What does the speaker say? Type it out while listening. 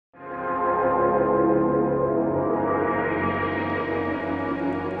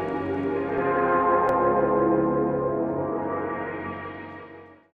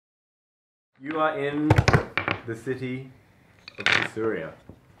are in the city of Sussuria.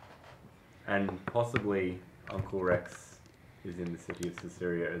 And possibly Uncle Rex is in the city of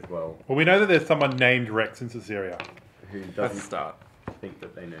Sussuria as well. Well, we know that there's someone named Rex in Sussuria. Who Let's doesn't start. think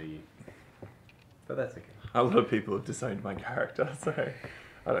that they know you. But that's okay. A lot of people have disowned my character, so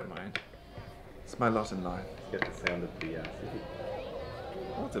I don't mind. It's my lot in life. Let's get the sound of the city.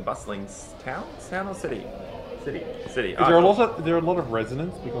 Oh, it's a bustling town? Town or city? City. City. Is there a lot of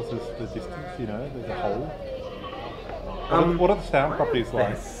resonance because there's the distance, you know, there's a hole? What are the sound properties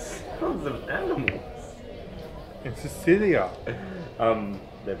like? There's tons of animals. In Sicilia.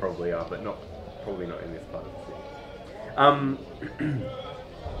 There probably are, but probably not in this part of the city.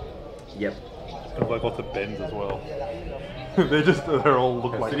 Yep. There's like lots of bends as well. They're all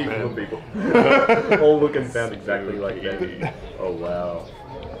look like City full of Ben. people. All look and sound exactly like Ben. Oh wow.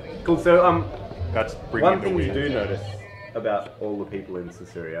 Cool. So That's one thing you do notice about all the people in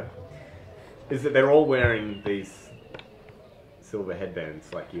Sussuria is that they're all wearing these silver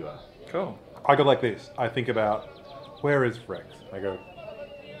headbands like you are. Cool. I go like this. I think about, where is Rex? I go,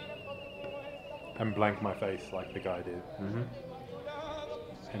 and blank my face like the guy did. Mm-hmm.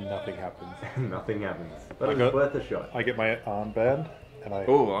 And nothing happens. Nothing happens. But it's worth a shot. I get my armband and I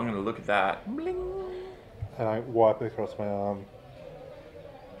Oh, I'm going to look at that. wipe it across my arm.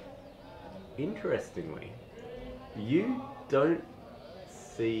 Interestingly, you don't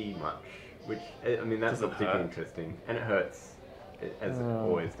see much, which I mean that's Does it not particularly hurt? interesting, and it hurts, as it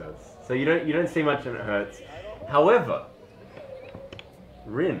always does. So you don't see much, and it hurts. However,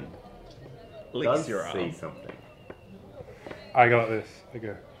 Rin Licks does your see arm. something. I go like this. I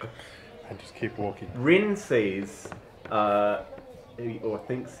go, and just keep walking. Rin sees, or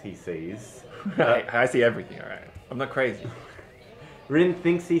thinks he sees. I see everything, alright. I'm not crazy. Rin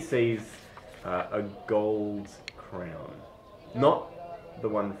thinks he sees a gold crown. Not the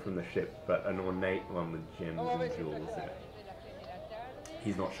one from the ship, but an ornate one with gems and jewels in it.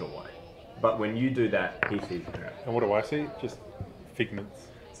 He's not sure why. But when you do that, he sees the crown. And what do I see? Just figments.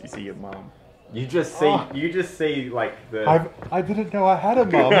 So you see your mum. You just see like the... I didn't know I had a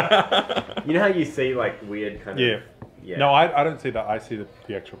mum. You know how you see like weird kind of... Yeah. No, I don't see that. I see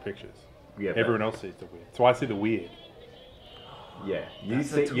the actual pictures. Yeah, Everyone else sees the weird. So I see the weird. Yeah.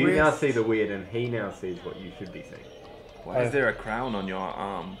 That's a You now twist. see the weird, and he now sees what you should be seeing. Why is there a crown on your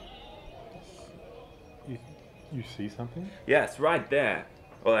arm? You see something? Yes, right there.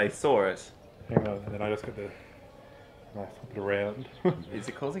 Well, I saw it. Hang on, and then I just get the... And I flip it around. Is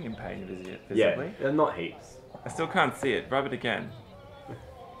it causing him pain visibly? Yeah, not heaps. I still can't see it. Rub it again.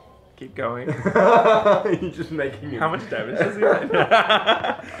 Keep going. You're just making him... How much damage does he get?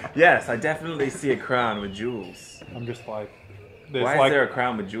 Yes, I definitely see a crown with jewels. I'm just like... Why is there a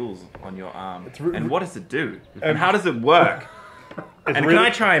crown with jewels on your arm? And what does it do? And And- how does it work? And can I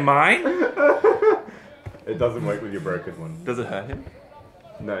try mine? It doesn't work with your broken one. Does it hurt him?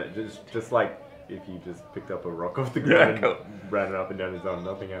 No, just like if you just picked up a rock off the ground cool. and ran it up and down his arm,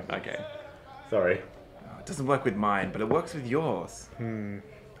 nothing happened. Okay. Sorry. Oh, it doesn't work with mine, but it works with yours.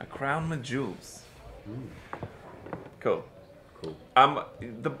 A crown with jewels. Cool. Cool.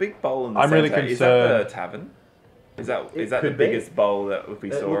 The big bowl in the I'm center, really is that the concerned. tavern? Is that It the could be. biggest bowl that if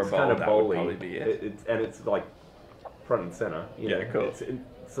we It saw a looks bowl kind of that would bowly. probably be it? It's like front and center. You Yeah, know? cool. It's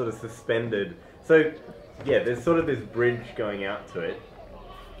sort of suspended. So yeah, there's sort of this bridge going out to it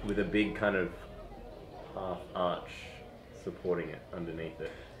with a big kind of half arch supporting it underneath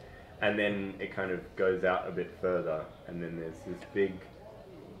it. And then it kind of goes out a bit further, and then there's this big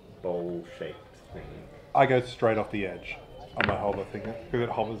bowl-shaped thing. I go straight off the edge on my hover finger because it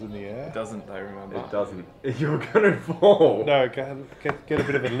hovers in the air. It doesn't, I remember. It doesn't. You're gonna fall. No, get a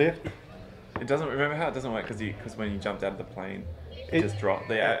bit of a lift. It doesn't. Remember how it doesn't work because when you jumped out of the plane, it It- just dropped.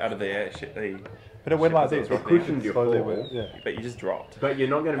 Out of the air. But it went like Shit, this. it cushioned your slowly fall. went, yeah. But you just dropped. But you're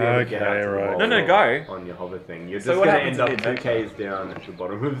not going to be able to get out Okay, to the right. wall No, go. on your hover thing. You're So just what going to happens end in up the 2 Ks down at the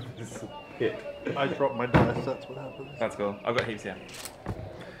bottom of this pit. I dropped my dice, that's what happens. That's cool. I've got heaps here.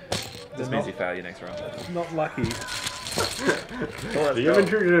 This means you fail your next round. Not lucky. The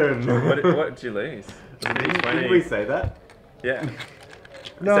intrusion! What did you lose? Did we say that? Yeah.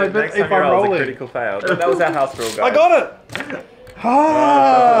 No, So but next time if you I'm roll a rolling... critical fail. That was our house rule, guys. I got it!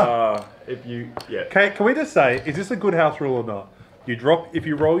 Ah! Oh. If you, yeah. Okay, can we just say, is this a good house rule or not? You drop, if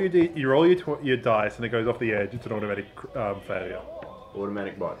you roll your dice and it goes off the edge, it's an automatic failure.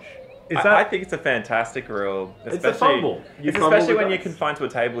 Automatic botch. I think it's a fantastic rule. It's a fumble. You fumble Especially the when you're dice. confined to a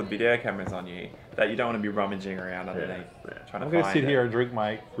table with video cameras on you, that you don't want to be rummaging around underneath. Trying to I'm going to find sit it. here and drink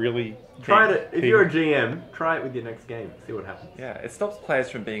my really... Try it. If you're a GM, try it with your next game. See what happens. Yeah, it stops players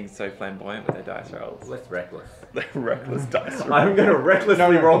from being so flamboyant with their dice rolls. Less reckless. They're reckless dice rolls. I'm going to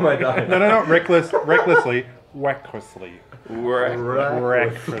recklessly roll my dice. No, not recklessly. Wacklessly.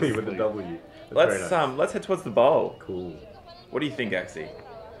 Recklessly with a W. That's very nice. Let's head towards the bowl. Cool. What do you think, Axie?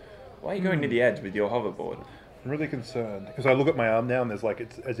 Why are you going near the edge with your hoverboard? I'm really concerned because I look at my arm now and there's like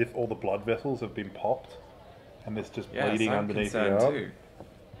it's as if all the blood vessels have been popped, and there's just bleeding I'm underneath the concerned arm. too.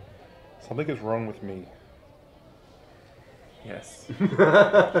 Something is wrong with me. Yes.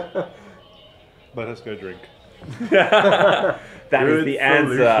 Let us go drink. That is Good the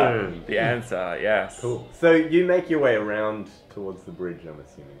answer. solution. The answer, yes. Cool. So you make your way around towards the bridge, I'm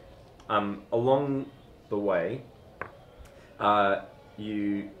assuming. Along the way,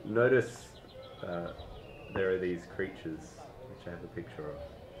 you notice there are these creatures, which I have a picture of,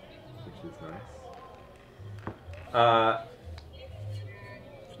 which is nice.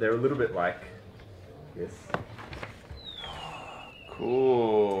 They're a little bit like this.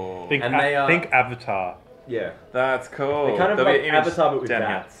 Cool. Think, And they are- think Avatar. Yeah. That's cool. They're kind of There'll be like an image Avatar, but with down here.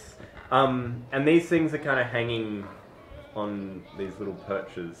 bats. And these things are kind of hanging on these little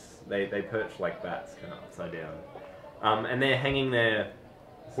perches. They perch like bats, kind of upside down. And they're hanging there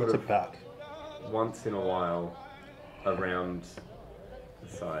sort What's a of bat? once in a while around the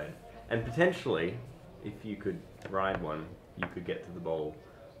side. And potentially, if you could ride one, you could get to the bowl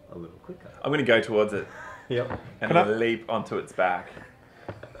a little quicker. I'm going to go towards it Yep. and Can I- leap onto its back.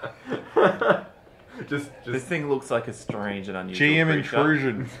 just This thing looks like a strange and unusual GM creature.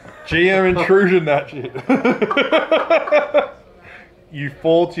 intrusion. GM intrusion, that shit. You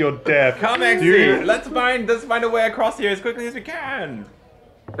fall to your death. Come, Dude. Axie! Let's find a way across here as quickly as we can.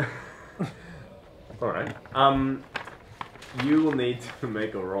 Alright. You will need to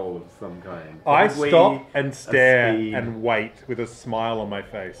make a roll of some kind. I Probably stop and a stare speed. and wait with a smile on my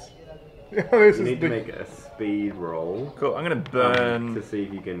face. This You is need to the- make a speed roll Cool, I'm going to burn... to see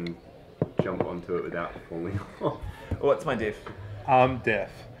if you can jump onto it without falling off. What's my diff?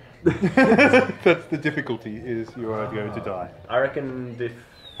 death. That's the difficulty, is you are going to die. I reckon diff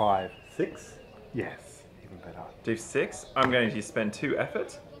 5. 6. Yes, even better. Diff 6. I'm going to spend 2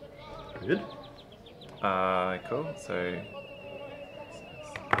 effort. Good. Cool, so...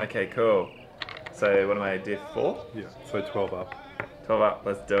 Okay, cool. So what am I, diff 4? Yeah, so 12 up. 12 up,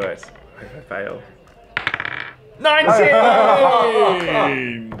 let's do it. If I fail.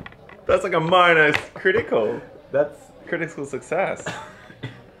 19! That's like a minus critical. That's Critical success.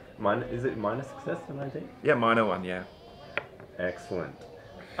 is it minus success for 19? Yeah, minor one, yeah. Excellent.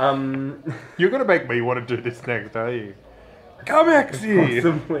 You're going to make me want to do this next, are you? Come, Axie!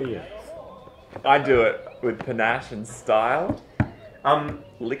 Possibly, yes. I do it with panache and style. Um,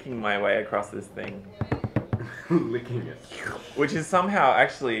 Licking my way across this thing. licking it. Which is somehow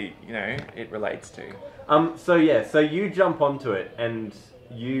actually, you know, it relates to. So yeah, so you jump onto it and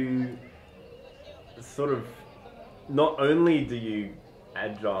you sort of, not only do you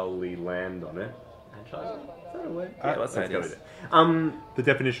agilely land on it, agile? Is that a word? Yeah, let's say it go is. with it. The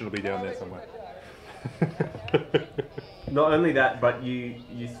definition will be down there somewhere. Not only that, but you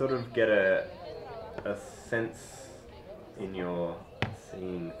sort of get a sense in your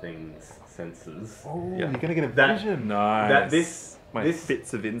seeing things senses Oh, Yeah. you're going to get a That- vision. Nice. that this My this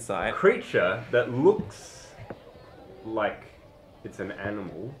bits of insight. creature that looks like it's an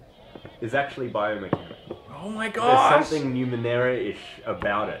animal is actually biomechanical. Oh my There's gosh! something Numenera-ish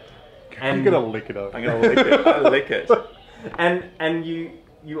about it. You're going to lick it up. I'm gonna lick it. I lick it. And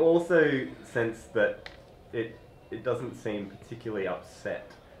you also sense that it doesn't seem particularly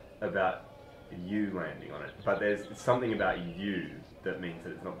upset about you landing on it, but there's something about you that means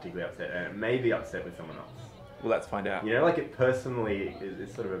that it's not particularly upset, and it may be upset with someone else. Well, let's find out. You know, like it personally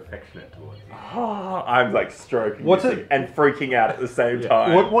is sort of affectionate towards you. Oh, I'm like stroking What's this it- thing and freaking out at the same Yeah.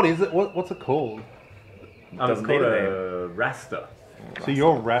 time. What is it? What's it called? It's Doesn't called need a a raster. So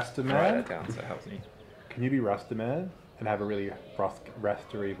you're Rasta Write Man? that down so it helps me. Can you be Rasta Man and have a really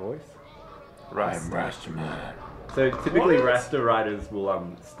rastery voice? Raster. So typically What? raster riders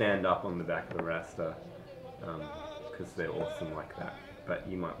will stand up on the back of the raster because they're awesome like that. But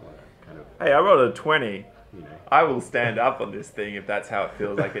you might want to kind of, Hey, I rolled a 20. you know. I will stand up on this thing if that's how it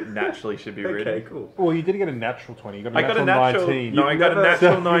feels like it naturally should be ridden. Okay, cool. Well, you didn't get a natural 20. You got a I natural, got a natural 19. No, I got a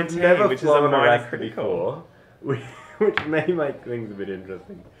natural 19, You've never which is a flown minor raster critical. before, which may make things a bit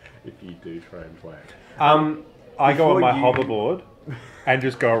interesting if you do try and play it. I go on before my you- hoverboard and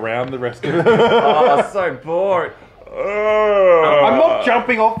just go around the rest of it. Oh, so bored. Oh. I'm not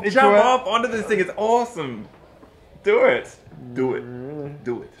jumping off into Jump it. off onto this thing. It's awesome. Do it. Do it.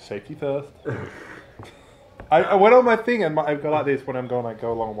 Do it. Safety first. I went on my thing and I go like this when I'm going. I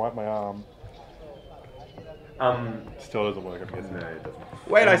go along and wipe my arm. Still doesn't work. I'm guessing. No, it doesn't.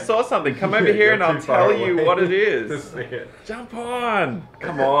 Wait, I saw something. Come over here and You're I'll too far tell you away what it to is. see it. Jump on.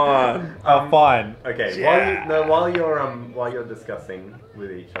 Come on. Fine. Okay. Yeah. While you're discussing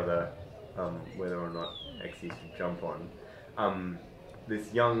with each other whether or not Xe should jump on,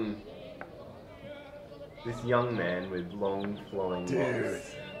 this young man with long flowing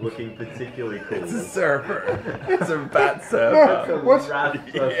locks, looking particularly cool. It's a surfer. It's a bat surfer. It's a What's- Rasta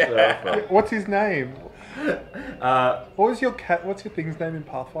Yeah. surfer. What's his name? Uh, What's your thing's name in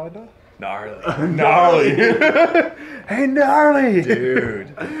Pathfinder? Gnarly. Gnarly. Hey, gnarly.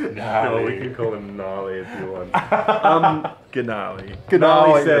 Dude. no, we Gnarly. can call him Gnarly if you want. Gnarly.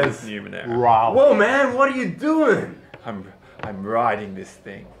 Gnarly says, Numenera. Wow. "Whoa, man, what are you doing? I'm riding this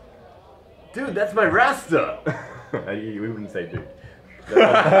thing. Dude, that's my Rasta." We wouldn't say dude.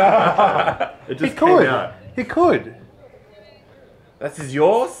 It He just could. came out. He could. This is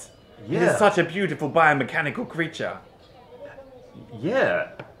yours? It Yeah. is such a beautiful biomechanical creature. Yeah,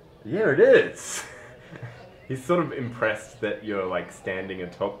 it is. He's sort of impressed that you're like standing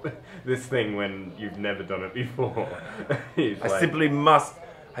atop this thing when you've never done it before. He's I like,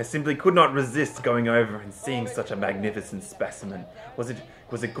 simply could not resist going over and seeing such a magnificent specimen. Was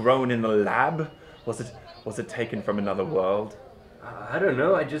it grown in a lab? Was it taken from another world? I don't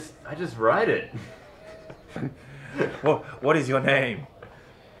know. I just ride it. What is your name?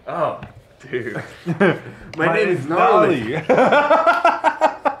 Oh, Dude. my name is Gnarly.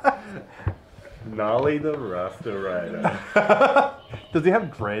 Gnarly the Rasta Rider. Does he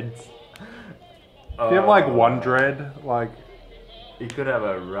have dreads? Do you have like one dread? Like. He could have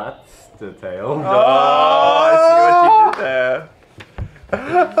a Rasta tail. Oh, I see what you did there.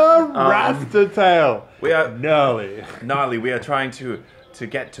 Rasta tail. We are Gnarly. Gnarly, we are trying to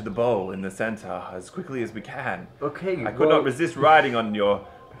get to the bowl in the center as quickly as we can. Okay, I could not resist riding on your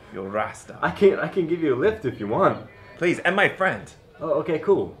Rasta. I can give you a lift if you want. Please, and my friend. Oh, okay,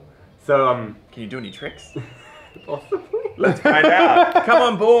 cool. So Can you do any tricks? possibly. Let's find out. Come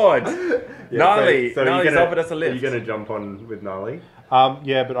on board. Gnarly. so Gnarly's you're gonna, offered us a lift. Are you gonna jump on with Gnarly?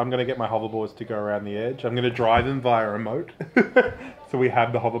 Yeah, but I'm going to get my hoverboards to go around the edge. I'm going to drive them via remote. So we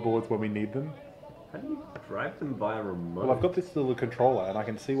have the hoverboards when we need them. How do you drive them by a remote? Well, I've got this little controller and I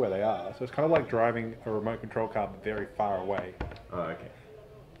can see where they are. So it's kind of like driving a remote control car but very far away. Oh, okay.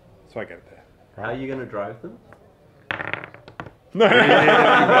 So I get it there. How are you gonna drive them?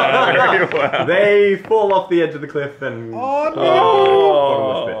 Very well. They fall off the edge of the cliff and Oh,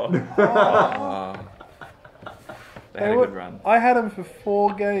 bottomless pit. They had a good run. I had them for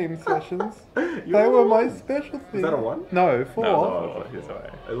 4 game sessions. They were my specialty. Is that a 1? No, 4. Oh, it's alright.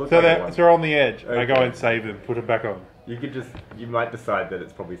 It looks So like a they're, 1. so they're on the edge. I go Okay. and save them, put them back on. You might decide that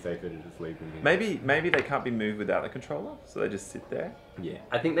it's probably safer to just leave them here. Maybe they can't be moved without the controller, so they just sit there. Yeah.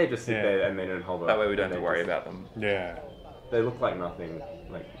 I think they just sit Yeah. there and they don't hover. That way we don't and have to they worry just- about them, Yeah. They look like nothing.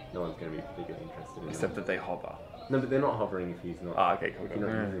 Like, no one's gonna be particularly interested in except them. that they hover. No, but they're not hovering if he's not. Ah, okay, cool, if cool.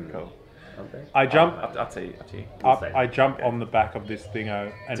 you're not using them. Cool. Aren't they? I jump Up to you, up to you. up. Insane. I jump Okay. on the back of this thing,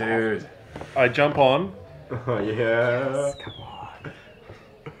 and Dude. I jump on. Oh, yeah. Come on.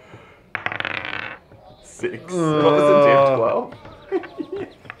 6. What was it, Jeff?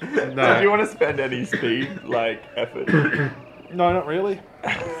 12? No, Did you want to spend any speed, like, effort? no, not really.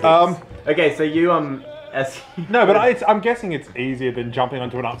 Okay, so you, as No, but I'm guessing it's easier than jumping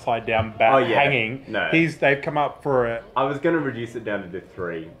onto an upside down bat Oh, yeah. hanging. No. They've come up for it. I was going to reduce it down to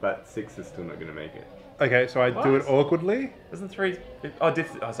 3, but 6 is still not going to make it. Okay, so I do it What? awkwardly. Isn't 3... Oh,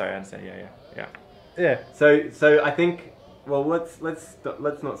 sorry, I understand. Yeah. Yeah. So I think, well, let's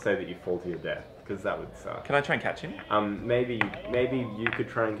not say that you fall to your death, because that would suck. Can I try and catch him? Maybe you could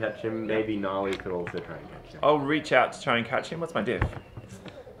try and catch him. Maybe Gnarly could also try and catch him. I'll reach out to try and catch him. What's my diff?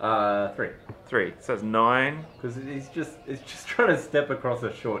 3. 3. So it's 9. Because it's just trying to step across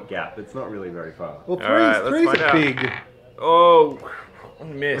a short gap. It's not really very far. Well, Alright, let's three's find a out. big. Oh,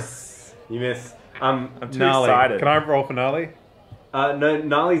 miss. You miss. I'm too Gnarly. excited. Can I roll for gnarly? No,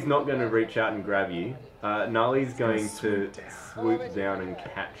 Gnarly's not going to reach out and grab you. Gnarly's going to swoop down. swoop down and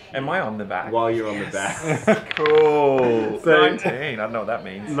catch you Am I on the back? while you're on the back. Cool. So- 19. I don't know what that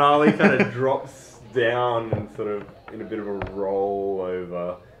means. Gnarly kind of drops down and sort of in a bit of a roll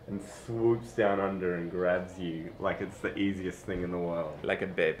over and swoops down under and grabs you like it's the easiest thing in the world. Like a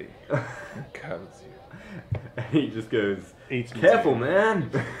baby. Curls you. And he just goes, Eats me "Careful, too."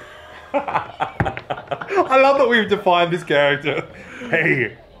 man." I love that we've defined this character.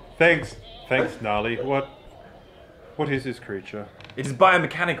 Hey, thanks, gnarly. What? What is this creature? It is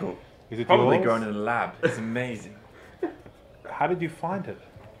biomechanical. Is it Probably yours? grown in a lab. It's amazing. How did you find it?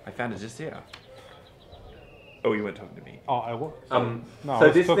 I found it just here. Oh, you weren't talking to me. Oh, I was. So no, I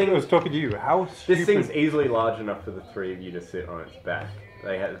was, this thing- I was talking to you. How stupid... This thing's easily large enough for the three of you to sit on its back.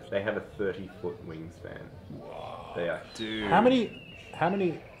 They have a 30-foot wingspan. Wow. They are. Dude. How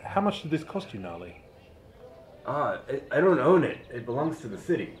much did this cost you, Gnarly? I don't own it. It belongs to the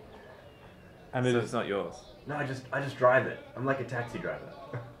city. And So it it's is... not yours. No, I just drive it. I'm like a taxi driver.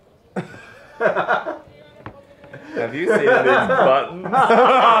 Have you seen these buttons?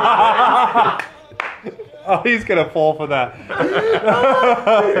 Oh, he's gonna fall for that.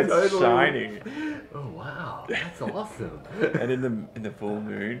 It's Totally. shining. Oh wow, that's awesome. And in the full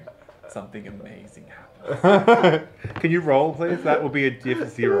moon, something amazing happens. Can you roll, please? That will be a diff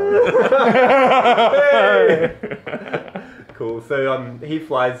 0. Cool. So he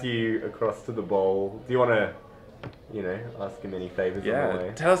flies you across to the bowl. Do you want to, ask him any favors on the Yeah.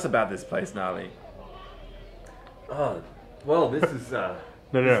 way? Tell us about this place, Gnarly. Oh, well, this is No.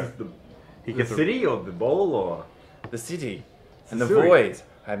 this is He the gets a- city or the bowl or The city and the Sussuria. void.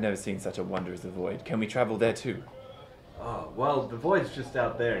 I've never seen such a wonder as the void. Can we travel there too? oh well, the void's just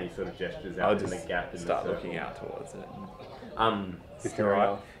out there, and he sort of gestures out I'll in just the gap in start the circle. looking out towards it. It's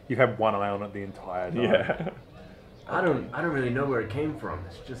alright. You've had one eye on it the entire time. Yeah. I don't really know where it came from.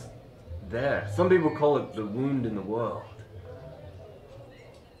 It's just there. Some people call it the wound in the world.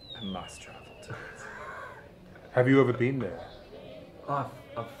 I must travel to it. Have you ever been there? Oh,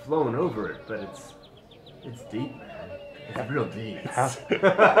 I've flown over it, but it's deep, man. It's real deep.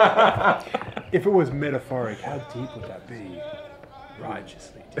 If it was metaphoric, how deep would that be?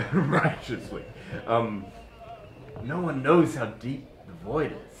 Righteously. Righteously. No one knows how deep the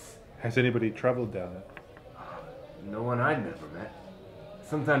void is. Has anybody travelled down it? No one I've never met.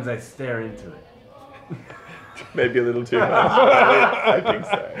 Sometimes I stare into it. Maybe a little too much. I think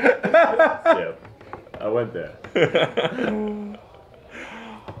so. Yeah, I went there.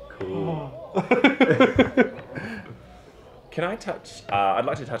 Cool. Can I touch? I'd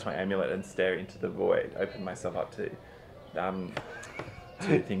like to touch my amulet and stare into the void. Open myself up to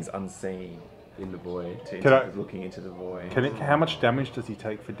things unseen. In the void. Looking into the void. How much damage does he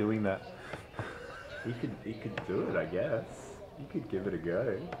take for doing that? He could do it, I guess. You could give it a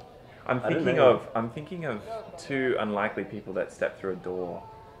go. I'm I don't thinking know. of two unlikely people that step through a door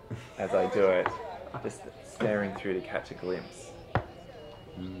as I do it, just staring through to catch a glimpse.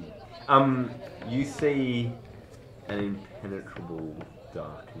 You see an impenetrable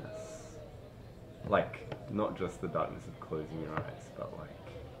darkness. Like, not just the darkness of closing your eyes, but like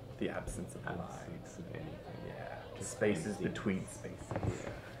The absence of light. absence of anything. Yeah. Just Spaces emptiness. between spaces.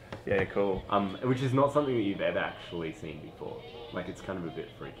 Yeah, cool. Which is not something that you've ever actually seen before. Like, it's kind of a bit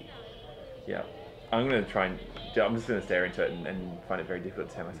freaky. Yeah. I'm just gonna stare into it and find it very difficult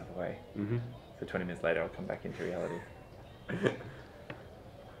to tear myself away. Mm-hmm. So 20 minutes later, I'll come back into reality.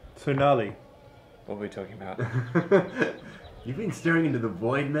 So, Gnarly, What were we talking about? You've been staring into the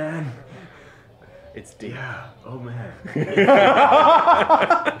void, man? It's deep. Yeah. Oh, man.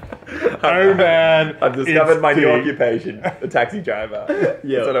 oh man, I've discovered it's my new deep. occupation, the taxi driver.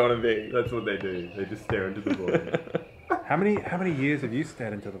 Yeah. That's what I want to be. That's what they do. They just stare into the void. How many years have you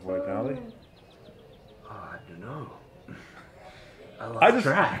stared into the void, Gnarly? Oh, I don't know. I lost I just-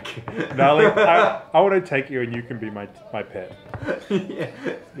 track. Gnarly, I want to take you and you can be my pet. Yeah,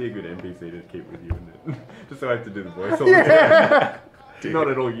 it'd be a good NPC to keep with you, isn't it? Just so I have to do the voice all the time. Not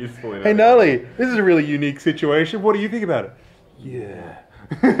at all useful. In Hey, it. Gnarly, this is a really unique situation. What do you think about it? Yeah.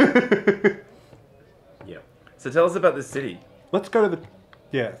 Yeah. So tell us about this city. Let's go to the...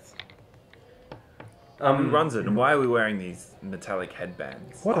 Yes. Who runs it, and why are we wearing these metallic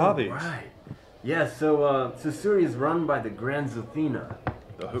headbands? What are these? Right. Yeah, so Sussuria is run by the Grand Zathena.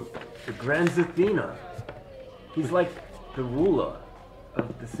 The who? The Grand Zathena. He's like the ruler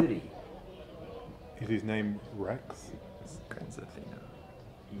of the city. Is his name Rex? Grand Athena.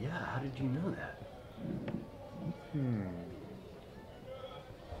 Yeah, how did you know that?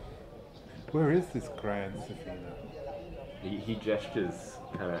 Where is this Grand Safina? He gestures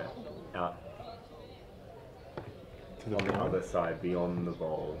kind of out To the on the beyond? other side, beyond the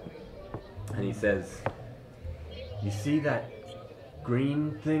bowl. And he says, "You see that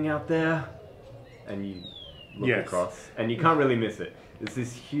green thing out there?" And you look Yes. across, and you can't really miss it. There's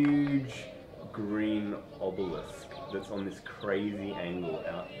this huge green obelisk that's on this crazy angle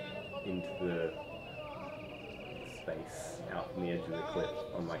out into the space, out from the edge of the cliff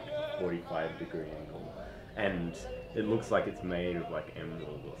on like a 45-degree angle. And it looks like it's made of like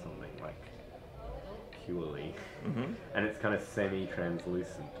emerald or something, like purely. Mm-hmm. And it's kind of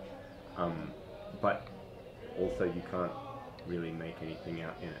semi-translucent. But also you can't really make anything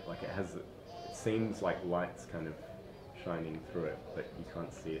out in it. Like it seems like light's kind of shining through it, but you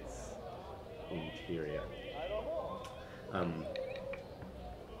can't see its interior. And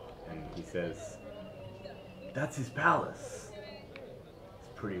he says, "That's his palace. It's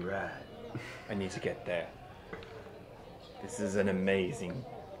pretty rad." I need to get there. This is an amazing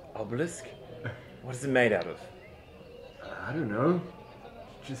obelisk. What is it made out of? I don't know.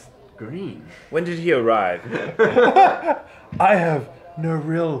 Just green. When did he arrive? I have no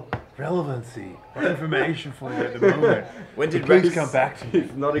real relevancy or information for you at the moment. When did Please Rex come back to me.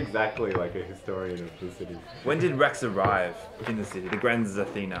 He's not exactly like a historian of the city. When did Rex arrive in the city? The Grand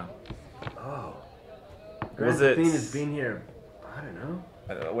Zathena. Oh. Was it? Athena's been here, I don't know.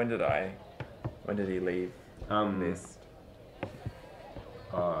 I don't know, when did he leave? This.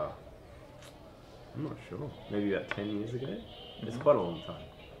 I'm not sure. Maybe about 10 years ago? It's quite a long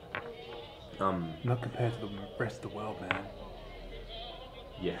time. Not compared to the rest of the world, man.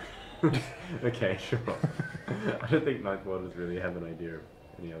 Yeah. Okay, sure. I don't think Ninth Warders really have an idea of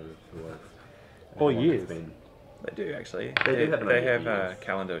any other words. Or years. They do actually. They do have an They idea have of a years.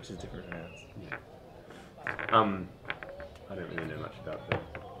 calendar which is different from ours. Yeah. I don't really know much about the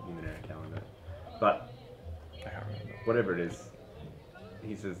luminary calendar. But I can't remember. whatever it is,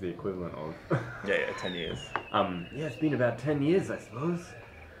 he says the equivalent of. Yeah, 10 years. Yeah, it's been about 10 years, I suppose.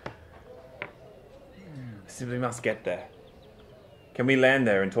 Simply must get there. Can we land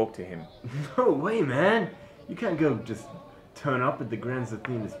there and talk to him? No way, man. You can't go just turn up at the Grand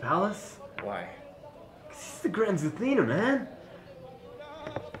Zathena's palace. Why? 'Cause he's the Grand Zathena, man.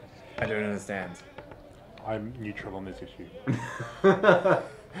 I don't understand. I'm neutral on this issue.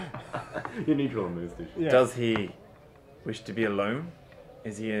 You're neutral on this issue. Yeah. Does he wish to be alone?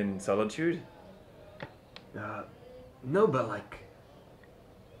 Is he in solitude? No, but like,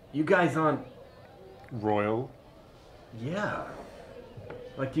 you guys aren't. Royal. Yeah.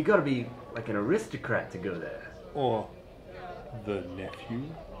 Like, you gotta be like an aristocrat to go there. Or the nephew.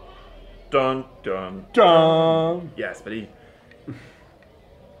 Dun dun. Dun! Yes, but he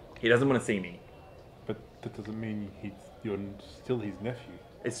doesn't want to see me. But that doesn't mean you're still his nephew.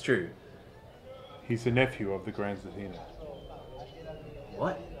 It's true. He's the nephew of the Grand Zathena.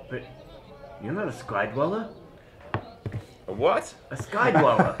 What? But you're not a sky dweller? A what? A sky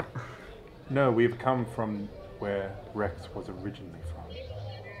dweller? No, we've come from where Rex was originally from.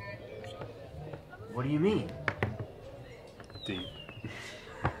 What do you mean? Deep.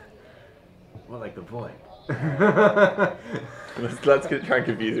 Well, like the void. Let's try and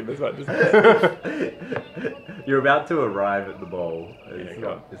confuse him as much as possible. You're about to arrive at the bowl. Yeah,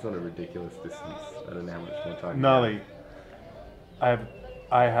 go on. It's not a ridiculous distance. I don't know how much more time. Gnarly, I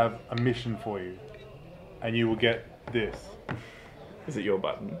have a mission for you, and you will get this. Is it your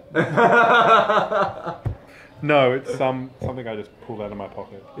button? No, it's something I just pulled out of my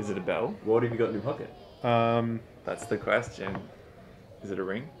pocket. Is it a bell? What have you got in your pocket? That's the question. Is it a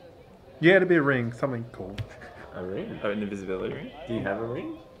ring? Yeah, it'd be a ring, something cool. A ring? Oh, an invisibility ring? Do you have a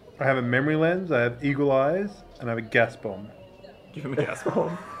ring? I have a memory lens, I have eagle eyes, and I have a gas bomb. Give him a gas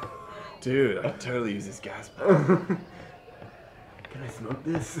bomb. Dude, I could totally use this gas bomb. Can I smoke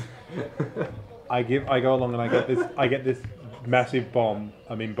this? I go along and I get this massive bomb.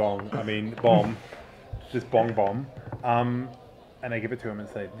 This bong bomb. And I give it to him and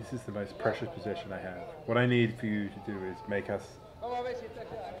say, "This is the most precious possession I have. What I need for you to do is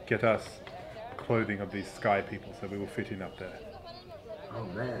get us clothing of these sky people, so we will fit in up there." Oh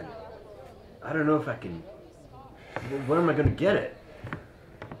man, I don't know if I can. Where am I gonna get it?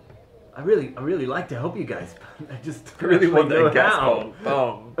 I really like to help you guys, but I just I really want know that gas how.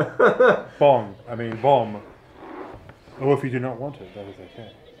 bomb. Bomb. Bomb. Or if you do not want it, that is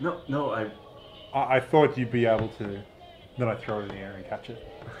okay. No, I thought you'd be able to. Then I throw it in the air and catch it.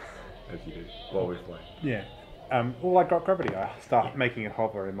 as you do while we're flying. Yeah. Well, I got gravity. I start making it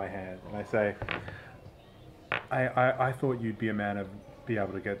hover in my hand, and I say, I thought you'd be a man of be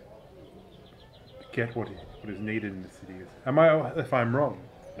able to get what is needed in the city. If I'm wrong,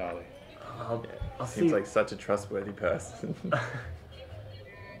 Gnarly? I'll Seems see. like such a trustworthy person.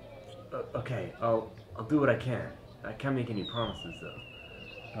 Okay, I'll do what I can. I can't make any promises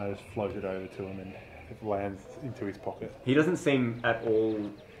though. I just float it over to him, and it lands into his pocket. He doesn't seem at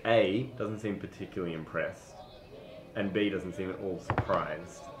all. A doesn't seem particularly impressed, and B doesn't seem at all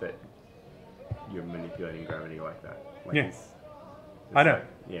surprised that you're manipulating gravity like that. Like Yeah. he's I know. like,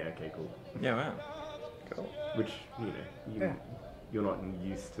 yeah. Okay. Cool. Yeah, wow. Cool. Which Yeah. you're not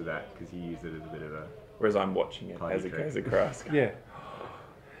used to that because you use it as a bit of a. Whereas I'm watching it Party as it trick. goes across. Yeah.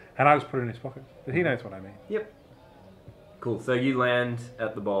 And I just put it in his pocket. But he knows what I mean. Yep. Cool. So you land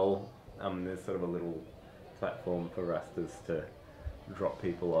at the bowl. There's sort of a little platform for rasters to drop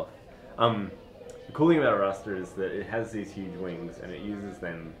people off. The cool thing about a raster is that it has these huge wings and it uses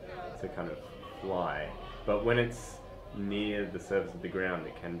them to kind of fly. But when it's near the surface of the ground,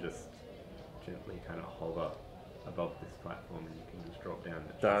 it can just gently kind of hover above this platform and you can just drop down.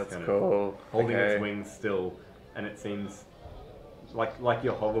 It's That's just kind cool. of holding Okay. its wings still, and it seems like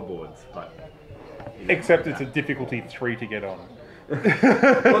your hoverboards, but Except it's a difficulty 3 to get on.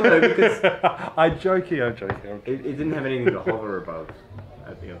 well, no, because I'm joking. it didn't have anything to hover above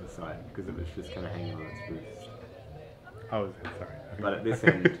at the other side because it was just kind of hanging on its roost. Oh, sorry. But at this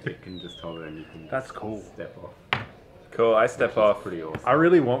end, it can just hover and you can That's just cool. step off. Cool, I step Which is off. pretty awesome. I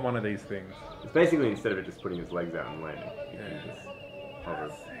really want one of these things. It's basically instead of it just putting its legs out and landing, you can just hover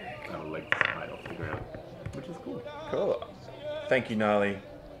legs high off the ground, which is cool. Cool. Thank you, Gnarly.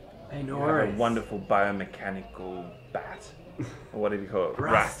 Hey, no You have a wonderful biomechanical bat. Or what do you call it?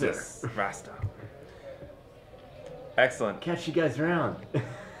 Raster. Raster. Excellent. Catch you guys around.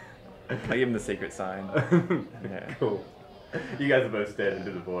 I give him the secret sign. Yeah. Cool. You guys are both stared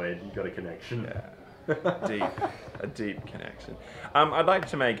into the void. You got a connection. Yeah. A deep connection. I'd like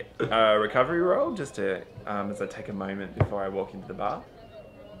to make a recovery roll just to, as I take a moment before I walk into the bar.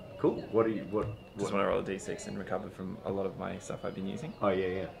 Cool. What do you? What? Just want to roll a d6 and recover from a lot of my stuff I've been using. Oh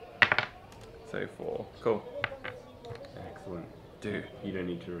yeah. So 4. Cool. Excellent. Do. You don't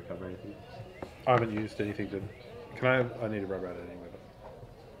need to recover anything. I haven't used anything to. Can I? I need to rub out anything with it.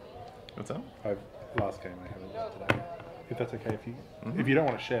 What's up? Last game I haven't used today. If that's okay, if you don't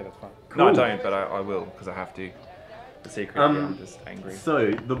want to share, that's fine. No, I Cool. don't, but I will because I have to. The secret. I'm just angry.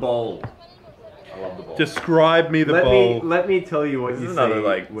 So the bowl. I love the bowl. Describe me the bowl. Let me tell you what This you is see another,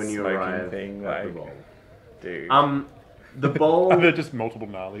 like, when you smoking arrive thing, at the like- bowl. Dude. The bowl. Are there just multiple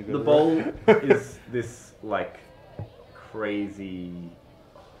gnarlies? The bowl is this like crazy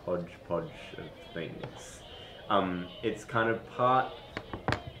hodgepodge of things. It's kind of part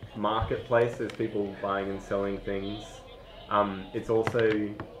marketplace. There's people buying and selling things. It's also,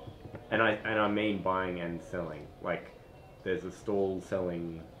 and I mean buying and selling. Like, there's a stall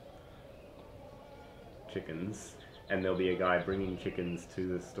selling chickens, and there'll be a guy bringing chickens to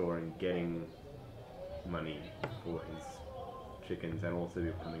the store and getting money for his chickens, and also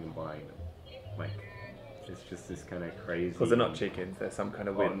people coming and buying them. Like, it's just this kind of crazy. Because they're not chickens, they're some kind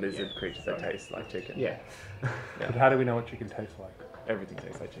of weird Oh, lizard yeah, creatures that sorry. taste like chicken. Yeah. But how do we know what chicken tastes like? Everything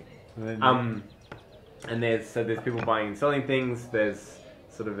tastes like chicken. And then, And there's people buying and selling things. There's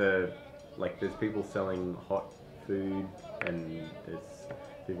sort of there's people selling hot food, and there's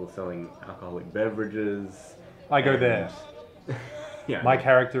people selling alcoholic beverages. I go and- there. Yeah. My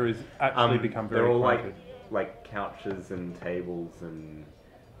character is actually become very they're all acquainted. like couches and tables, and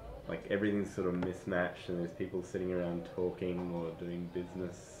like everything's sort of mismatched, and there's people sitting around talking or doing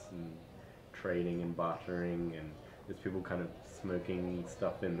business and trading and bartering, and there's people kind of smoking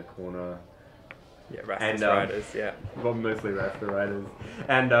stuff in the corner. Yeah, Rastus And, Riders, yeah. Well, mostly Rasta Riders.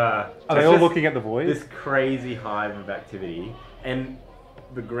 And Are they all looking at the void? this crazy hive of activity, and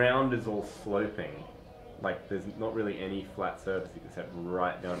the ground is all sloping. Like, there's not really any flat surface except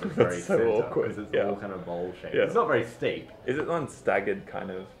right down to the very That's so center, awkward, because it's yeah. all kind of bowl shaped. Yeah. It's not very steep. Is it on staggered kind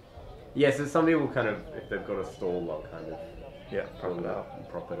of? Yeah, so some people kind of, if they've got a stall, they'll kind of Yeah, pull prop it it up up. and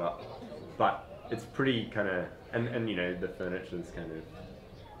prop it up. But it's pretty kind of, and you know, the furniture's kind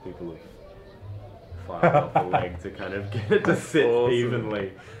of, people have filed off a leg to kind of get it to sit awesome.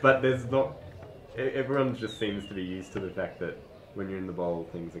 evenly. But there's not, everyone just seems to be used to the fact that when you're in the bowl,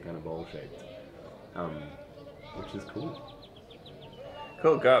 things are kind of bowl shaped. Which is cool.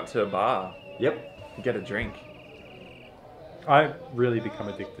 Cool, go up to a bar, Yep. get a drink. I really become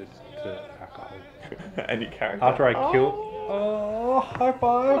addicted to alcohol. Any character. After I kill. Oh, high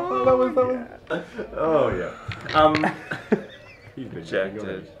five! That was. Oh yeah. He's been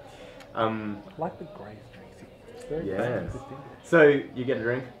Rejected. Like the grey Tracy. It's very Yes. distinct. So you get a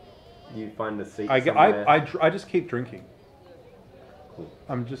drink. You find a seat. I somewhere. just keep drinking. Cool.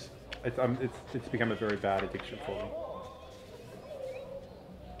 I'm just. It's become a very bad addiction for me.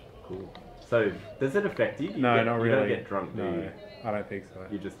 Cool. So does it affect you? No, You not You really. don't get drunk, do No, you? I don't think so.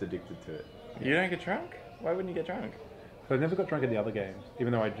 You're just addicted to it. You don't get drunk? Why wouldn't you get drunk? So I never got drunk in the other games,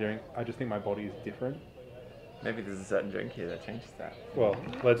 even though I drink. I just think my body is different. Maybe there's a certain drink here that changes that. Well,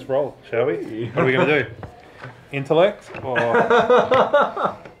 let's roll, shall we? What are we gonna do? Intellect or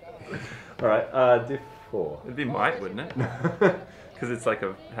All right. Diff 4. It'd be might, wouldn't it? Because it's like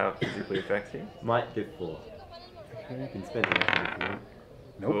how it physically affects you. Might diff 4. You can spend it if you want.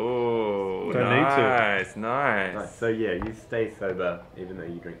 nope? Oh, Don't need to. nice, Right, nice. so yeah, you stay sober even though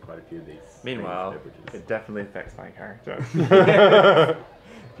you drink quite a few of these. Meanwhile, strange beverages. it definitely affects my character.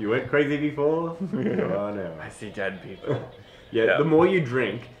 If You weren't crazy before. You are now. I see dead people. Yeah, the more you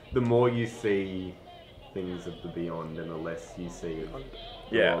drink, the more you see things of the beyond, and the less you see of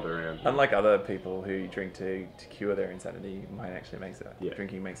the world around you. Unlike other people who drink to cure their insanity, mine actually makes it. Yeah.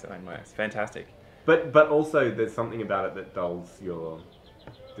 Drinking makes it worse. Fantastic. But also, there's something about it that dulls your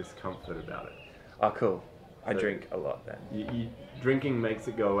discomfort about it. Oh, cool. I So- drink a lot then. Drinking makes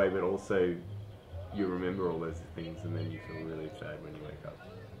it go away, but also you remember all those things, and then you feel really sad when you wake up.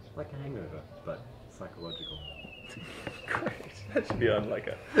 Like a hangover, but psychological. Great. That should be on like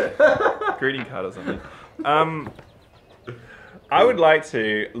a greeting card or something. I would like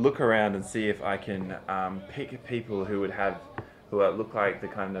to look around and see if I can pick people who look like the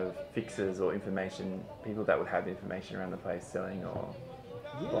kind of fixers or information people that would have information around the place selling or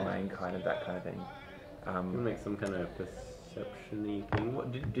buying, that kind of thing. You make some kind of perception-y thing.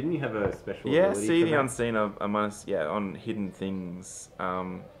 What, didn't you have a special Yeah, ability see for the that? unseen on hidden things.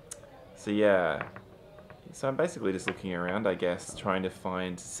 So I'm basically just looking around, I guess, trying to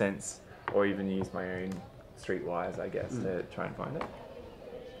find sense, or even use my own streetwise, I guess, to try and find it.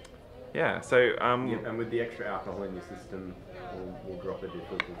 Yeah. So Yeah, and with the extra alcohol in your system, we'll drop the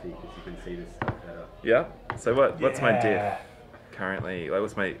difficulty because you can see this stuff better. yeah. So what's my diff Yeah. currently? Like,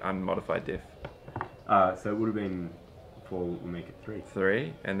 what's my unmodified diff? So it would have been 4, we'll make it 3.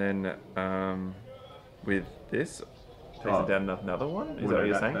 3, and then with this, takes Oh. it down another one. Is Well, that what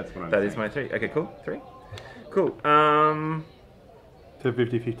you're that- saying? that's what I'm That is saying. my 3. Okay, cool. 3. Cool. So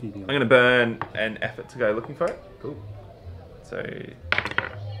 50-50 deal. I'm gonna burn an effort to go looking for it. Cool. So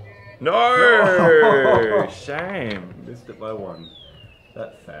no, shame. Missed it by 1.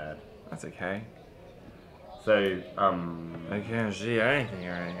 That's sad. That's okay. So, I can't see anything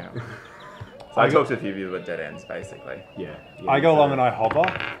right now. So I talked to a few people about dead ends, basically. yeah. I go so along and I hover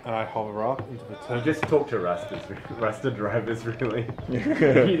up into the You turn. just talk to Rasta drivers, really.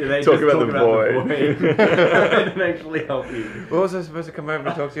 They Talk just about the void. They don't actually help you. What was I supposed to come over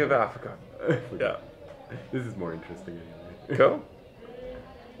and talk to you about? I forgot. Yeah. This is more interesting anyway. Cool.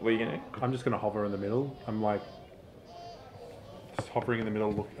 What are you gonna do? I'm just gonna hover in the middle. I'm like just hovering in the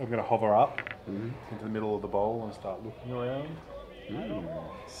middle. I'm gonna hover up into the middle of the bowl and start looking around.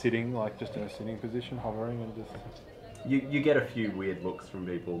 Sitting, like just in a sitting position, hovering and just. You get a few weird looks from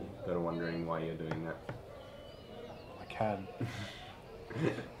people that are wondering why you're doing that. I can.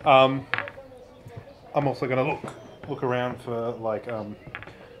 I'm also gonna look around for like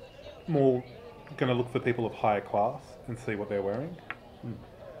more. Gonna look for people of higher class and see what they're wearing.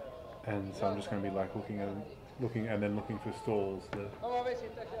 And so I'm just gonna be like looking and then looking for stalls that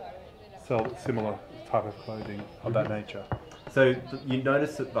sell similar type of clothing of that nature. So you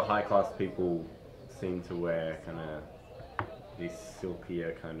notice that the high class people seem to wear kind of these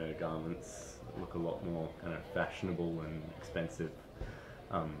silkier kind of garments that look a lot more kind of fashionable and expensive,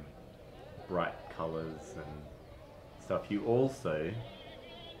 bright colours and stuff. You also,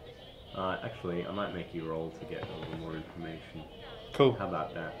 actually, I might make you roll to get a little more information. Cool. How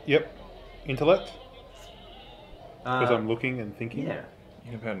about that? Yep. Intellect? Because Uh, I'm looking and thinking. Yeah.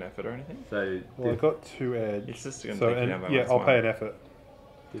 You gonna put an effort or anything? So Well, I've got 2 edge. It's just gonna so take you down by yeah, one I'll pay smile. an effort.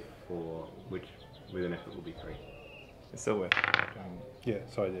 diff 4, which with an effort will be 3. It's still worth it. Yeah,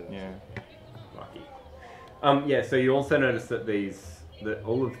 so I did it. Yeah. Lucky. Yeah. So you also notice that that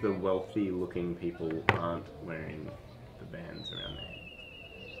all of the wealthy-looking people aren't wearing the bands around their head.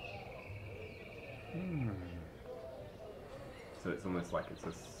 So it's almost like it's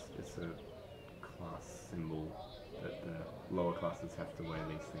a class symbol that the lower classes have to wear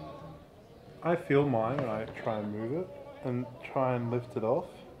these things. I feel mine and I try and move it and try and lift it off.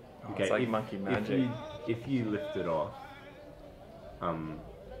 Oh, it's like monkey magic. If you lift it off,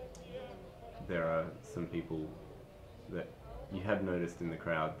 there are some people that you have noticed in the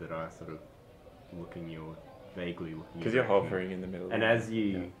crowd that are sort of vaguely looking. Because you're hovering in the middle. And as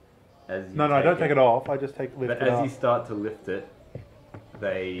you No, I don't take it off. I just lift But it as up. you start to lift it,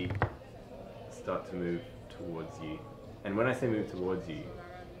 they start to move towards you. And when I say move towards you,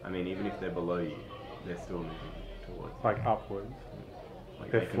 I mean even if they're below you, they're still moving towards you. Like upwards.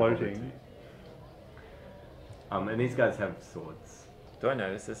 Like they're they can hold it floating. to you. And these guys have swords. Do I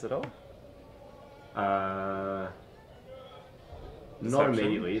notice this at all? Not Perception?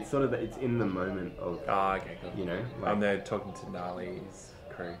 immediately. It's sort of it's in the moment of Okay, cool. you know. Like, They're talking to Nali's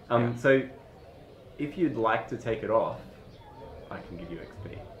crew. So if you'd like to take it off, I can give you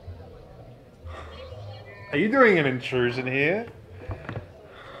XP. Are you doing an intrusion here?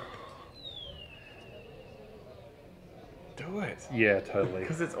 Do it. Yeah, totally.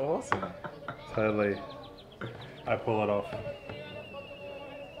 Because it's awesome. Totally. I pull it off.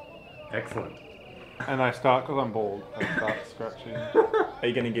 Excellent. And I start, because I'm bald, I start scratching. Are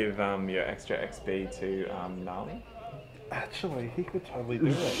you going to give your extra XP to Gnarly? Actually, he could totally do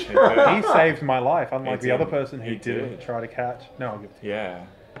it. He saved my life, unlike He the other did. person who He did did. try to catch. No, I'll give it to you. Yeah.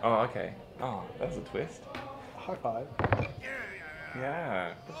 Oh, okay. Oh, that's a twist. High five.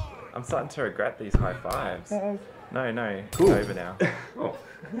 Yeah. I'm starting to regret these high fives. No. No. Cool. It's over now. Oh,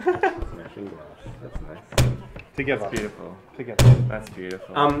 smashing glass. That's nice. Together. That's beautiful. Together. That's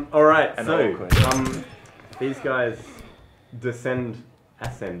beautiful. All right. And So, awkward. these guys ascend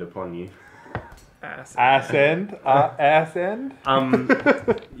upon you. Ass end. Ass end.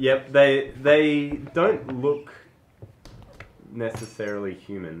 Yep. They don't look necessarily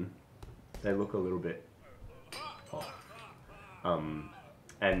human. They look a little bit off.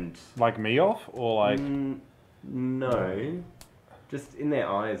 And Like me off? Or like... no, just in their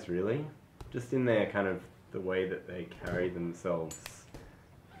eyes, really. Just in their kind of the way that they carry themselves.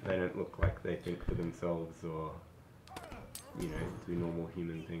 They don't look like they think for themselves or, do normal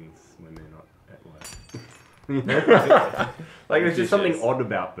human things when they're not at work. Like there's just something Dishes. odd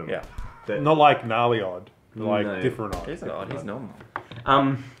about them. Yeah. That, Not like gnarly odd. Like No. different odd. He's not odd, he's normal.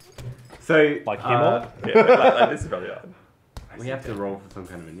 So Like him odd? Yeah, like this is probably odd. we have to roll for some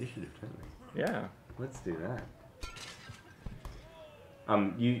kind of initiative, don't we? Yeah. Let's do that.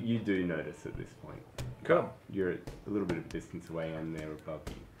 You do notice at this point. Cool. You're a little bit of distance away and they're above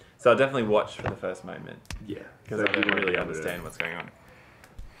you. So I'll definitely watch for the first moment. Yeah. Because I don't really understand what's going on.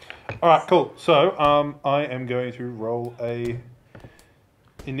 Alright, cool. So, I am going to roll a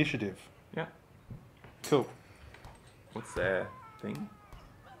initiative. Yeah. Cool. What's their thing?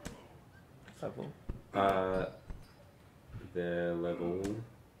 Level? Their level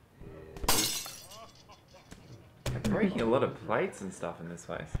is... I'm breaking a lot of plates and stuff in this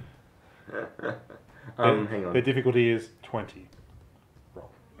place. hang on. The difficulty is 20. Roll.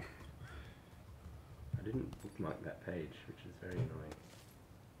 I didn't bookmark that page, which is very annoying.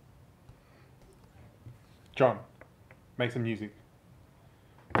 John, make some music.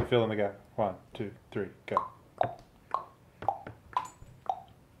 To fill in the gap. 1, 2, 3, go.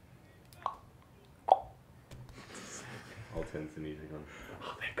 I'll turn some music on.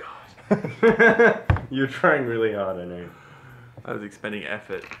 Oh, thank God. You're trying really hard, I know. I was expending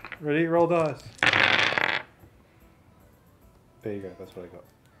effort. Ready? Roll dice. There you go, that's what I got.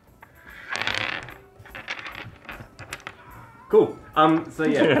 Cool. So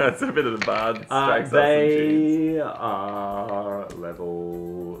yeah. Yeah, it's a bit of the bard strikes us and tunes. They are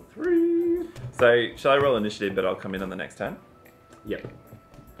level 3. So, shall I roll initiative, but I'll come in on the next turn? Yep.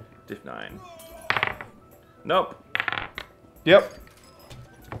 Diff 9. Nope. Yep.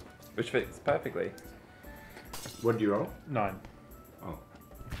 Which fits perfectly. What did you roll? 9. Oh.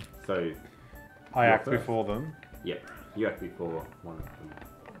 So, I You're act first. before them. yep. You act before one of them.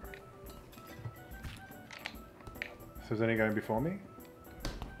 So is any going before me?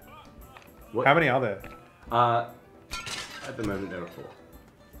 What? How many are there? At the moment there are 4.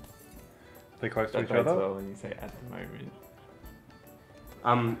 They close to That each bodes other? well when you say at the moment.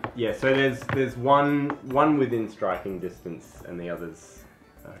 Yeah, so there's one within striking distance and the others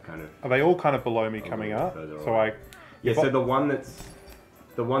are kind of... Are they all kind of below me A coming little up? bit further So away. Yeah, if so I- the one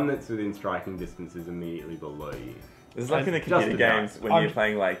that's within striking distance is immediately below you. It's like in the Just computer about. games when I'm- you're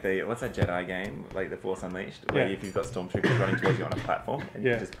playing like what's that Jedi game? Like the Force Unleashed, where Yeah. if you've got stormtroopers running towards you on a platform and you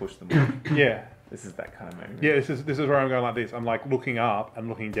Yeah. just push them. Yeah. This is that kind of moment. Yeah, this is where I'm going like this. I'm like looking up and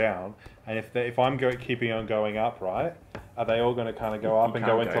looking down, and if I'm keeping on going up, right? Are they all going to kind of go up You and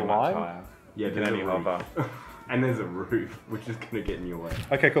can't go into much line? higher. Yeah, You can there's only a roof. hover. And there's a roof, which is going to get in your way.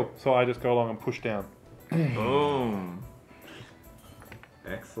 Okay, cool. So I just go along and push down, Boom.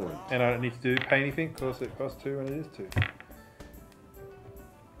 Excellent. and I don't need to pay anything because it costs 2 and it is 2.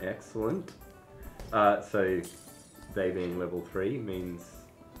 Excellent. So they being level 3 means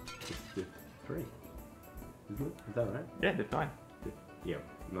it's diff 3. Isn't it? Is that right? Yeah, diff 9. Yeah,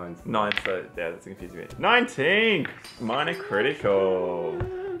 9's 9, so yeah, that's confusing me. 19! Minor critical.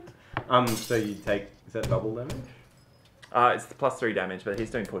 So you take, is that double damage? It's the +3 damage, but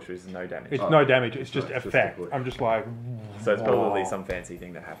he's doing push, which is no damage. It's Oh. no damage. It's just No, it's just effect. a push. I'm just like. So it's probably "Whoa." some fancy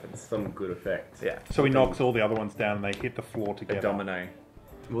thing that happens. Some good effect. Yeah. So he knocks all the other ones down and they hit the floor A together. domino.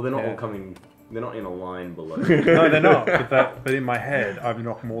 Well, they're not Yeah. all coming, they're not in a line below. No, they're not. But in my head, I've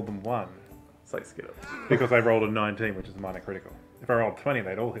knocked more than one It's like Skittles. because I rolled a 19, which is minor critical. If I rolled 20,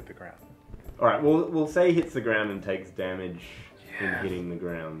 they'd all hit the ground. Alright, we'll say he hits the ground and takes damage in hitting the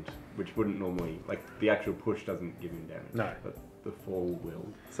ground, which wouldn't normally, like, the actual push doesn't give him damage. No. But the fall will.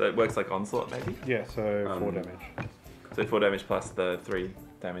 So it works like onslaught, maybe? Yeah, so 4 Um, damage. So 4 damage plus the 3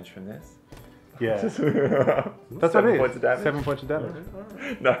 damage from this. Yeah. That's That's what it is. points of damage. 7 points of damage.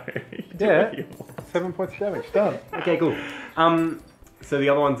 No. you do Yeah. heal. 7 points of damage. Done. Okay, cool. So the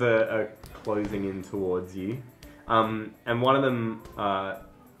other ones are closing in towards you. And one of them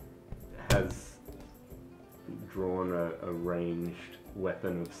has drawn a ranged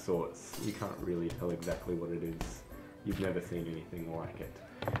weapon of sorts. You can't really tell exactly what it is. You've never seen anything like it.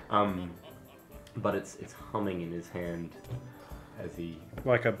 But it's humming in his hand as he...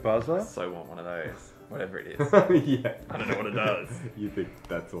 Like a buzzer? I so want one of those. Whatever it is. Yeah. I don't know what it does. You think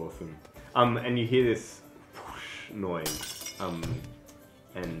that's awesome. And you hear this whoosh noise.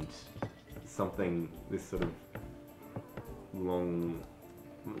 And something, this sort of long,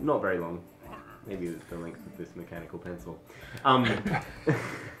 not very long, maybe it's the length of this mechanical pencil.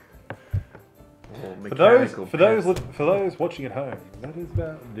 For those watching at home, that is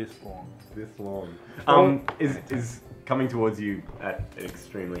about this long. This long. Is coming towards you at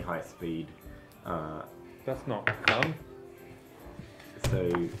extremely high speed. That's not fun. So,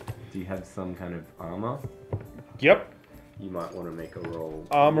 do you have some kind of armor? Yep. You might want to make a roll.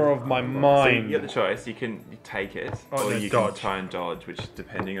 Armor of my So mind. you get the choice. You can take it, Oh, or no, you dodge. can try and dodge, which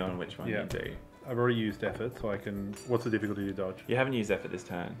depending on which one Yeah. you do. I've already used effort, so I can... What's the difficulty to dodge? You haven't used effort this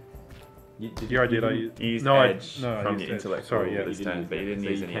turn. Yeah, I did. I used... You used No, edge I from used your edge. intellect Sorry, yeah. this turn, but you didn't So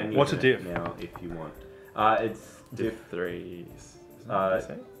use you any can edge. use What's a it diff? now if you want. It's Diff diff. 3.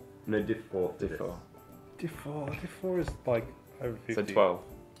 No, diff 4. Diff 4. Diff 4 is like over 50. So 12.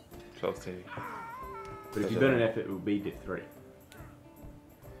 12 2. But if you burn an effort, it will be diff 3.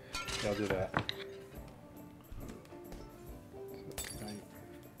 Yeah, I'll do that.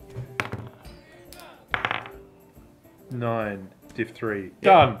 9, diff 3.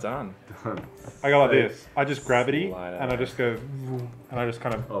 Done! Done. I go like So- this. I just gravity, Slide and I out. just go... And I just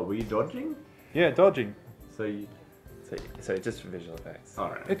kind of... Oh, were you dodging? Yeah, dodging. So you... So just for visual effects.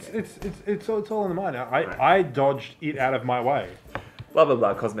 Alright. It's all in the mind. Right. I dodged it out of my way. Blah blah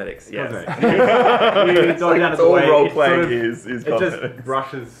blah. Cosmetics. Yes. You dodge out of the all way. role it playing sort of- is It cosmetics. just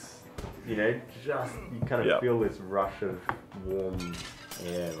rushes, you kind of Yeah. feel this rush of warm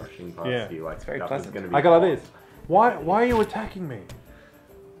air rushing past Yeah. you. Like It's very stuff pleasant. is going to be I go like hot. this. Why are you attacking me?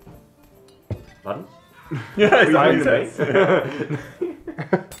 Pardon? Yeah, What are you that doing?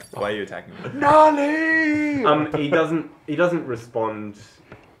 Why are you attacking me? Nani! He doesn't respond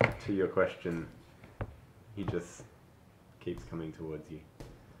to your question. He just keeps coming towards you.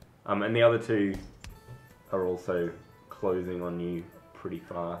 And the other two are also closing on you pretty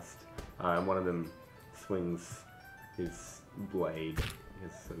fast. And one of them swings his blade,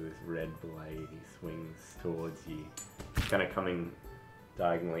 his sort of this red blade. He swings towards you, kind of coming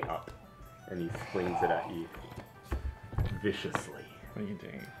diagonally up, and he swings it at you viciously. What are you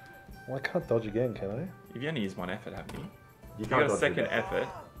doing? Well, I can't dodge again, can I? You've only used one effort, haven't you? You You got a dodge second it. effort.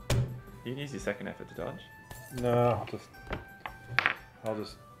 You can use your second effort to dodge. No, I'll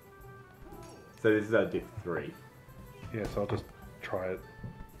just... So this is our diff 3. Yeah, so I'll just try it.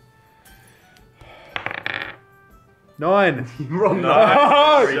 9! You're on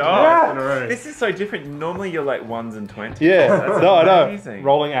Oh, three yeah. dice in a row. This is so different. Normally you're like 1s and 20s. Yeah, That's no, I know. amazing.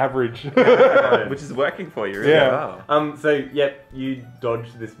 Rolling average. Which is working for you, really Yeah. well. So yep, you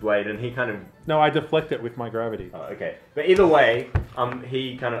dodge this blade, and he kind of No, I deflect it with my gravity. okay. But either way,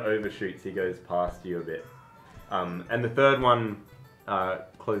 he kind of overshoots. He goes past you a bit, and the third one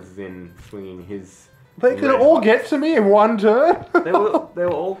closes in, swinging his. They could red all hot- get to me in one turn. They were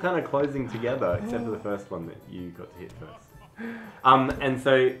all kind of closing together, except for the first one that you got to hit first. And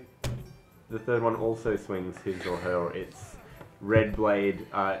so the third one also swings his or her its red blade,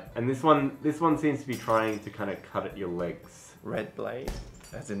 and this one seems to be trying to kind of cut at your legs. Red blade,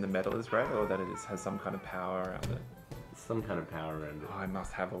 as in the metal is red, or that it has some kind of power around it. Some kind of power around Oh, I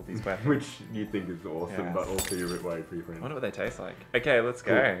must have all these it, weapons. which you think is awesome, Yes. but also you're a bit worried for your I friend. wonder what they taste like. Okay, let's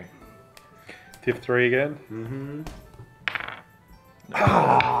go. Diff 3 again. Mm-hmm.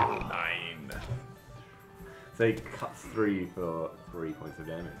 9. So he cuts through you for 3 points of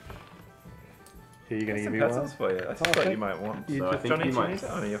damage. Here, you're going to Some give me one. pencils for you. I just Oh, thought thank- you might want. You So I just- think Johnny, you do you might need it?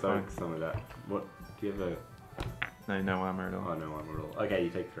 Oh, no, you're soak fine. some of that. What? Do you have a... No armor at Oh, all. no armor at all. Okay, you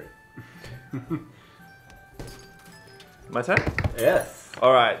take 3. My turn? Yes.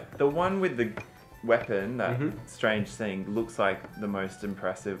 Alright, the one with the weapon, that Mhm. strange thing, looks like the most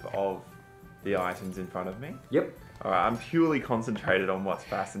impressive of the items in front of me. Yep. Alright, I'm purely concentrated on what's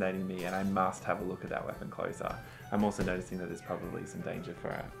fascinating me, and I must have a look at that weapon closer. I'm also noticing that there's probably some danger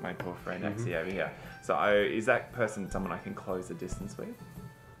for my poor friend Axie over here. So is that person someone I can close the distance with?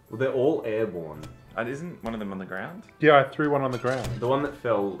 Well, they're all airborne. And isn't one of them on the ground? Yeah, I threw one on the ground. The one that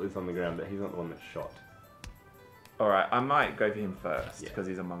fell is on the ground, but he's not the one that shot. Alright, I might go for him first, Yeah. because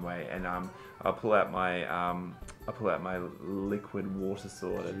he's on my way, and I'll pull out my I pull out my liquid water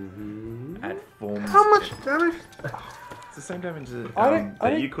sword and forms. How much damage? It's the same damage that, I don't-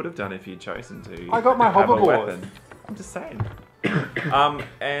 that you could have done if you'd chosen to. I got my have a hoverboard. weapon. I'm just saying.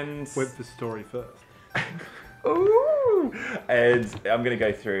 And With the story first. ooh, and I'm gonna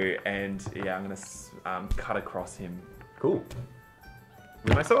go through and yeah, I'm gonna cut across him Cool.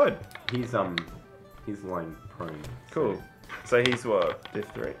 with my sword. He's lying prone. Cool. So he's what? Div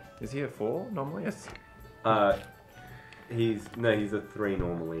 3? Is he a 4 normally? Yes. He's a 3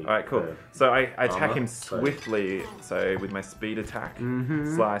 normally. All right, cool. for So I attack armor, him so- swiftly. So with my speed attack,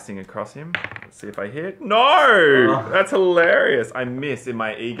 Mhm. slicing across him. Let's see if I hit. No, that's hilarious. I miss in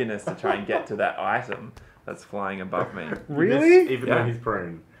my eagerness to try and get to that item that's flying above me. You Really? miss even Yeah. though he's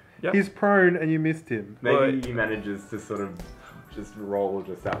prone. Yep. He's prone and you missed him. Maybe Well, he manages to sort of just roll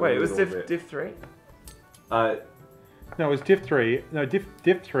just out. Wait, a it was little bit. div 3? No, it was div 3. No, div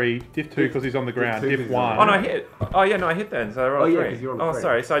 3, div 2 because he's on the ground, 2 div is 1. Oh no, I hit. Oh yeah, no, I hit then. So I rolled Oh, yeah, 3. 'cause you're on Oh, 3.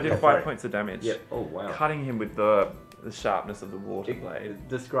 sorry. So I did Yeah, 5 sorry. points of damage. Yep. Oh wow. Cutting him with the sharpness of the water blade.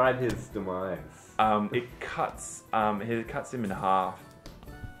 Describe his demise. It cuts him in half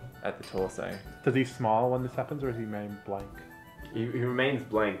at the torso. Does he smile when this happens or is he remain blank? He remains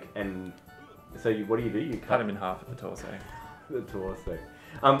blank, and so what do? You Cut him in half at the torso. the torso.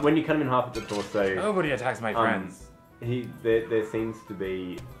 When you cut him in half at the torso, Nobody attacks my friends. there seems to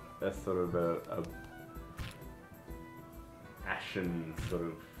be a sort of a ashen sort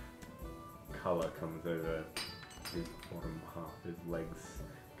of color comes over his bottom half. His legs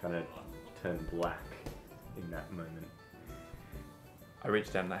kind of turn black in that moment. I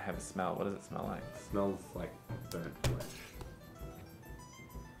reach down and I have a smell. What does it smell like? Smells like burnt flesh.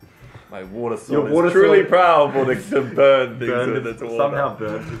 My water sword Your water is truly sword- powerful to burn things Burned with his- its water. somehow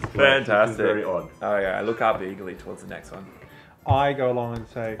burnt his flesh, Fantastic. which is very odd. Oh yeah, I look up eagerly towards the next one. I go along and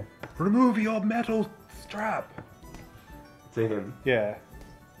say, remove your metal strap. To him. Yeah.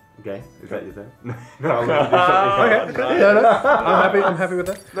 Okay, is that your turn? No, I'll let you do something Okay, else. okay. No, no. I'm happy with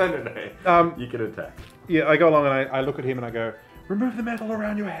that. No. You can attack. Yeah, I go along and I look at him and I go, remove the metal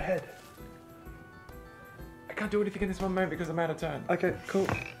around your head. I can't do anything in this one moment because I'm out of turn. Okay, cool.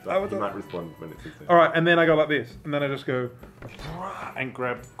 But you might respond when it's his turn. Alright, and then I go like this, and then I just go and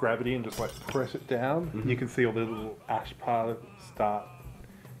grab gravity and just like press it down. Mm-hmm. You can see all the little ash particles start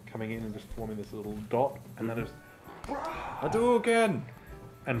coming in and just forming this little dot, and then I just I do again.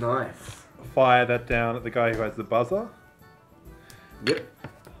 and Nice. fire that down at the guy who has the buzzer. Yep.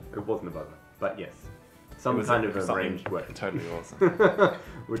 It wasn't a buzzer, but yes. Some It was kind of a something ranged weapon. Totally awesome.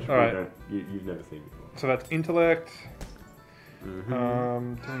 Which we Alright. don't, you've never seen before. So that's intellect.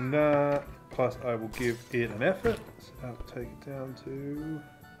 Mm-hmm. Doing that. Plus, I will give it an effort. So I'll take it down to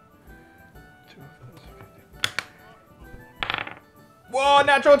 2 efforts. Whoa,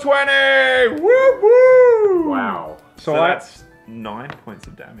 natural 20! Woo woo! Wow. So that's 9 points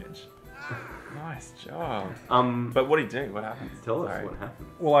of damage. Nice job. But what do you do? What happens? Tell us Sorry. what happened.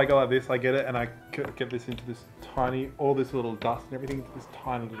 Well, I go like this, I get it, and I get this into this tiny, all this little dust and everything into this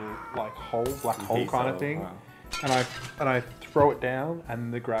tiny little like hole, black hole kind of thing, Wow. and I throw it down,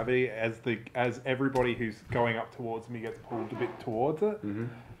 and the gravity as everybody who's going up towards me gets pulled a bit towards it, and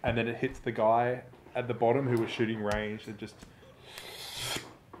then it hits the guy at the bottom who was shooting range, and just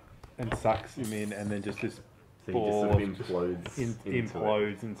and sucks him in, and then just this So he just ball sort of of implodes. into it.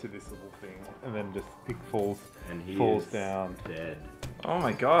 implodes into this little thing, and then just it falls And he down. is dead. Oh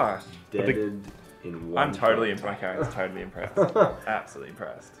my gosh. Deaded in one I'm totally shot. my character's totally impressed. Absolutely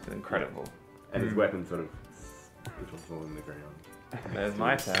impressed. It's incredible. And his weapon sort of skittles along the ground. There's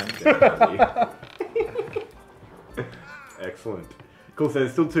my turn. Excellent. Cool, so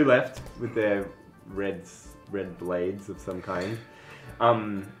there's still 2 left with their red blades of some kind.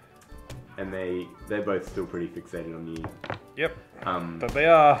 And they're both still pretty fixated on you. Yep. Um, But they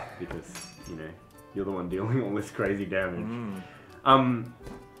are. because, you know, you're the one dealing all this crazy damage. Mm.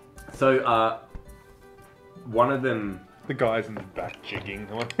 So, one of them... The guys in the back jigging.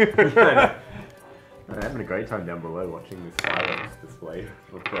 I'm having a great time down below watching this fireworks display.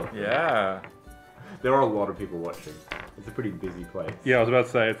 Yeah. There are a lot of people watching. It's a pretty busy place. Yeah, I was about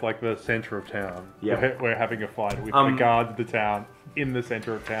to say, it's like the center of town. Yeah. We're having a fight with the guards of the town in the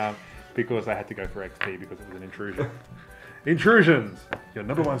center of town because I had to go for XP because it was an intrusion. Intrusions! Your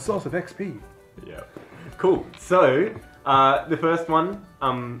number 1 source of XP. Yeah. Cool. So, the first one,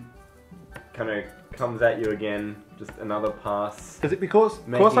 kind of comes at you again. Just another pass. Does it because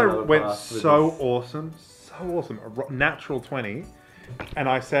Making I another went pass with so this. awesome, a natural 20, and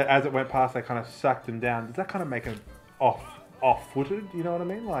I said as it went past, I kind of sucked him down. Does that kind of make him off-footed? You know what I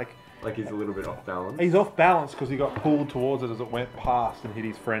mean? Like He's a little bit off balance. he's off balance because he got pulled towards it as it went past and hit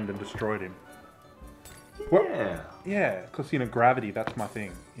his friend and destroyed him. What? Yeah. Yeah, because gravity. That's my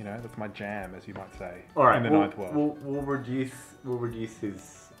thing. That's my jam, as you might say. All right. In the ninth world. We'll reduce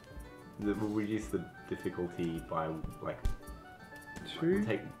the difficulty by like 2.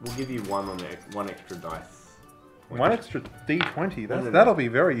 We'll give you one extra dice. One extra D20. No. That'll be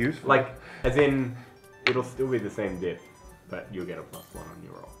very useful. Like, as in, it'll still be the same diff, but you'll get a +1 on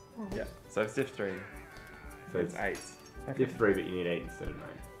your roll. Yeah. So it's diff 3. So It's it's 8. diff 3, but you need 8 instead of 9.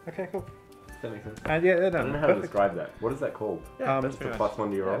 Okay, cool. Does that make sense? And yeah, I don't know how to describe that. What is that called? Yeah, that's Just a +1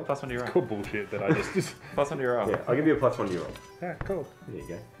 to your roll? +1 to your roll. Cool bullshit that I just. +1 to your roll. Yeah, I'll give you a +1 to your roll. Yeah, cool. There you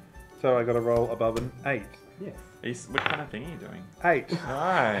go. So I got to roll above an 8. Yes. What kind of thing are you doing? 8.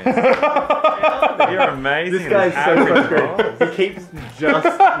 Nice. You're amazing. This guy's at so average frustrated. rolls. He keeps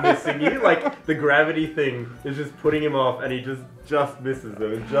just missing you. Like, the gravity thing is just putting him off, and he just misses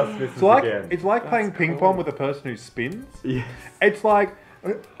them and just misses again. It's like playing ping pong with a person who spins. Yes. It's like,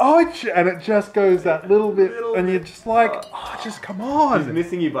 and it just goes that little bit, and you're just like, just come He's on.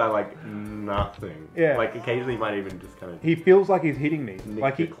 missing you by, like, nothing. Yeah. Like, occasionally he might even just kind of He feels like he's hitting me. nick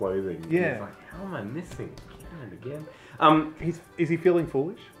Like your clothing. Yeah. He's like, how am I missing? Again? is he feeling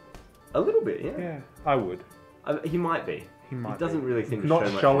foolish? A little bit, yeah. Yeah, I would. He might be. He might. doesn't be. really seem to Not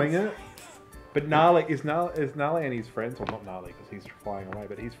show much showing else. it. But Gnarly is Gnarly and his friends, well not Gnarly because he's flying away,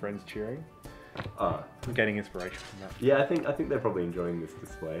 but his friends cheering. I'm getting inspiration from that. Yeah, I think they're probably enjoying this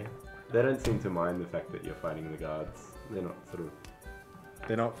display. They don't seem to mind the fact that you're fighting the guards. They're not sort of.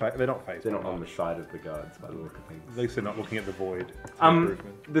 They're not phased. They're not by on the much. side of the guards by the look of things. At least they're not looking at the void. It's an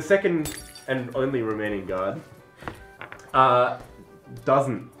improvement. The second and only remaining guard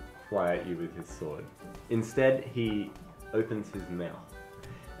doesn't fly at you with his sword. Instead, he opens his mouth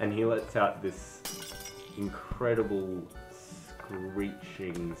and he lets out this incredible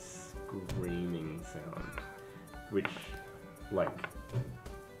screeching, screaming sound, which, like,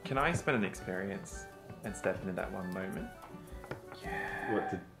 Can I spend an experience and step into that one moment what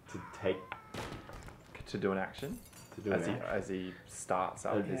to take to do an action? to do As he starts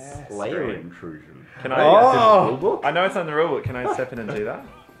up his Slayer scream. intrusion. Can I? Oh! I know it's on the rule book. Can I step in and do that?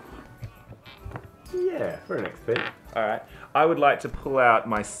 Yeah, for an XP. All right. I would like to pull out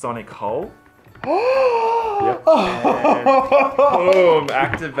my sonic hole. Yep. Boom!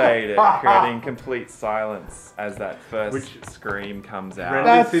 Activate it, creating complete silence as that first scream comes out.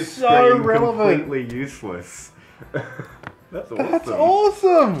 That's Renders his so scream relevant. completely useless. That's awesome. That's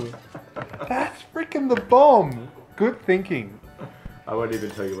awesome! That's freaking the bomb. Good thinking. I won't even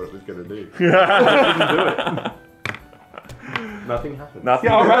tell you what it was going to do. It didn't do it. Nothing happened. Nothing.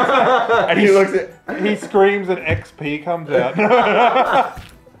 Yeah, alright. And he looks at. He screams and XP comes out.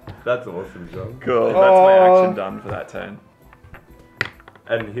 That's awesome, John. Cool. That's my action done for that turn.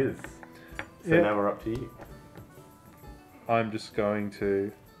 And his. So Yeah. now we're up to you. I'm just going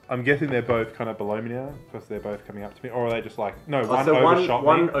to. I'm guessing they're both kind of below me now because they're both coming up to me, or are they just like no? One So overshot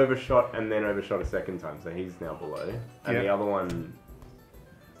one me. overshot and then overshot a second time, so he's now below. And Yeah. the other one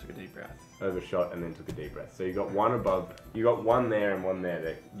Took a deep breath. overshot and then took a deep breath. So you got one above. You got one there and one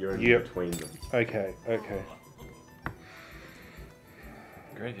there. You're in Yep. between them. Okay.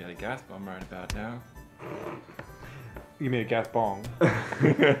 Great, you had a gas bomb right about now. You mean a gas bong?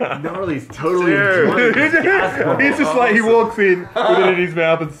 Gnarly's totally Dude. enjoying this gas bomb. He's just like he walks in with it in his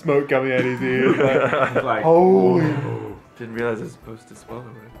mouth and smoke coming out his ears. Like, He's like, holy. "Whoa, Didn't realize I was supposed to swallow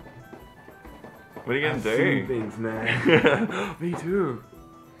it. What are you I've gonna seen do? things, man. Me too.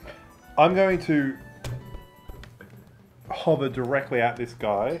 I'm going to hover directly at this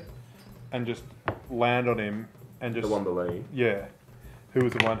guy and just land on him and just The one below you. yeah, who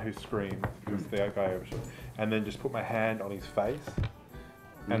was the one who screamed? Who was the guy overshot? And then just put my hand on his face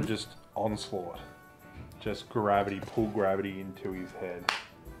and just onslaught, just pull gravity into his head.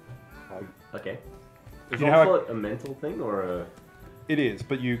 Like Okay. Is You know how also a mental thing or a? it is,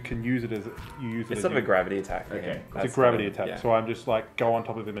 but you can use it as you use it. It's as sort of a your- gravity attack. for Okay. him. It's That's a gravity sort of- attack. yeah. So I'm just like go on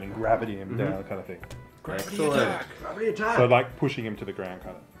top of him and gravity him down, kind of thing. Excellent. Gravity attack. So like pushing him to the ground,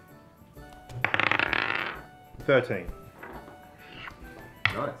 kind of. 13.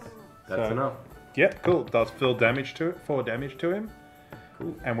 Nice. That's So- enough. Yep, cool. Does 4 damage to him.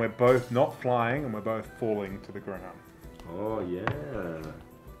 Cool. And we're both not flying and we're both falling to the ground. Oh yeah.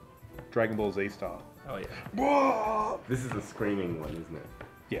 Dragon Ball Z style. Oh yeah. Whoa! This is the screaming one, isn't it?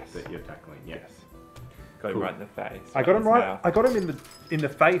 Yes. That you're tackling. Yes. Got him Cool. right in the face. I got him his right. mouth. I got him in the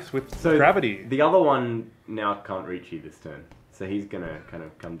face with So gravity. The other one now can't reach you this turn, so he's gonna kind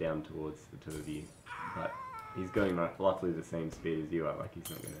of come down towards the two of you, but he's going roughly the same speed as you are. Like he's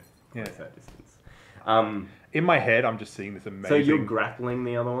not gonna cross that distance. In my head, I'm just seeing this amazing. So you're grappling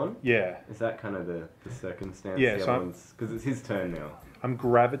the other one. yeah. Is that kind of the circumstance? Yeah, The so other one's because it's his turn now. I'm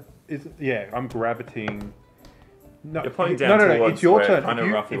gravitating. No, You're pointing no, down no, towards it's your where turn. kind If of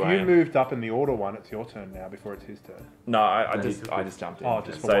you, roughly if where I you am. moved up in the order one, it's your turn now before it's his turn. No, I No, just jumped in. Oh,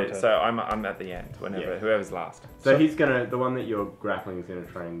 just for so one turn. so I'm at the end. Whenever Yeah. whoever's last. So he's gonna, the one that you're grappling is gonna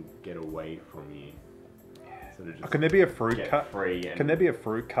try and get away from you. Sort of just Can there be a fruit get cart? free. And Can there be a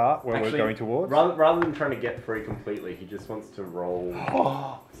fruit cart where Actually, we're going towards? Rather than trying to get free completely, he just wants to roll.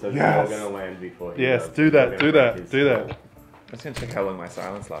 So that Yes. you're gonna land before he Yes, does. do You're that, gonna do break that, his do that. spell. I'm just gonna check how long my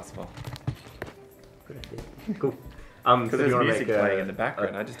silence lasts for. Cool. Because so do there's you wanna music make playing in the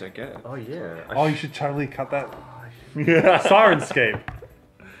background. I just don't get it. Oh yeah. Oh, you should totally cut that. Sirenscape.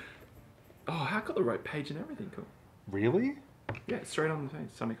 Oh, how got the right page and everything? Cool. Really? Yeah, straight on the page.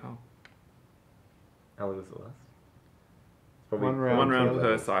 Sonic Hole. How long does it last? Probably One round. One round per per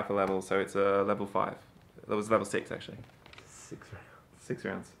level. cipher level, so it's a level 5. That was level 6 actually. 6 rounds. 6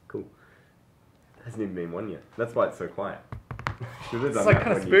 rounds. Cool. Hasn't even been one yet. That's why it's so quiet. Should have It's done like that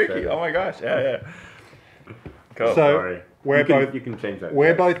kind of when you spooky. said Oh it. my gosh. Yeah. Cool. So- Sorry. we're you can, both- You can change that. We're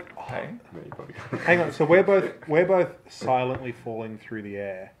yes. both. Hey. No, you probably can't. Hang on. So we're both silently falling through the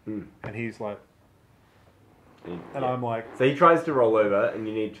air, Mm. and he's like, and Yeah. I'm like, So he tries to roll over, and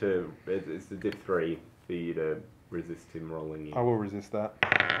you need to. It's the dip 3 for you to resist him rolling you. I will resist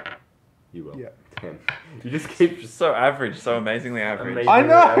that. You will. Yeah. 10. You just keep. Just so average, so amazingly average. Amazingly I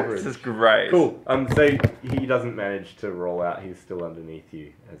know! average. This is great. Cool. So he doesn't manage to roll out. He's still underneath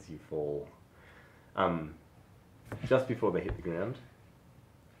you as you fall. Just before they hit the ground.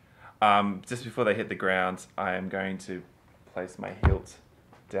 Just before they hit the ground, I am going to place my hilt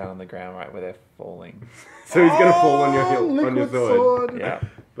down on the ground right where they're falling. So he's gonna fall on your hilt, on your liquid sword. Yeah.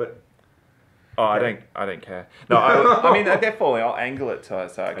 But Oh, I don't care. No, I mean they're falling. I'll angle it so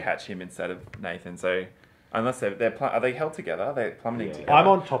I catch him instead of Nathan. So unless they're are they held together? Are they plummeting Yeah. together? I'm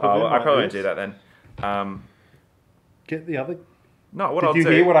on top of him I like probably won't this. do that then. Get the other. No, what Did I'll you do.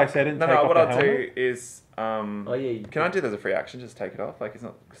 hear what I said and No, take no. off What the I'll helmet? do is. oh yeah. Can I do that as a free action? Just take it off. Like it's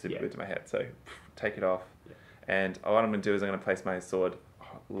not super Yeah. good to my head. So take it off. Yeah. And what I'm going to do is I'm going to place my sword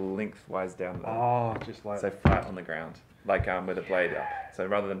lengthwise down the. Oh, just like. So flat on the ground, like with the blade up. So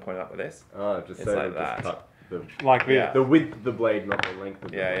rather than pointing up with this, Oh, just It's so like they just that. cut the like this. Yeah. the width of the blade, not the length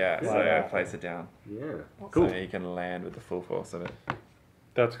of the blade. yeah. So Like I that. place it down, Yeah. Cool. so you can land with the full force of it.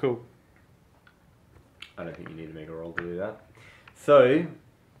 That's cool. I don't think you need to make a roll to do that. So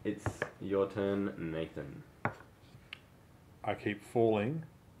it's your turn, Nathan. I keep falling,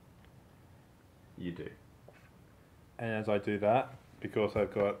 You do. and as I do that, because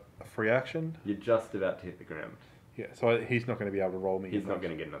I've got a free action, You're just about to hit the ground. yeah. So he's not going to be able to roll me. He's in not that.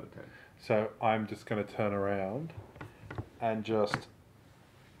 going to get another turn. So I'm just going to turn around and just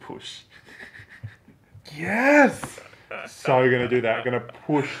Push. yes. So going to do that. Going to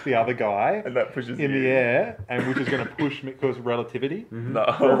push the other guy And that pushes in you. the air, and which is going to push me because relativity. No.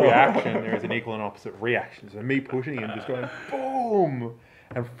 For every action, there is an equal and opposite reaction. So me pushing him, just going boom,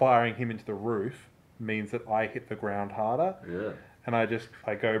 and firing him into the roof means that I hit the ground harder, Yeah. and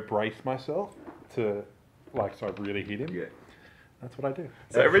I go brace myself to, so I really hit him. Yeah. That's what I do.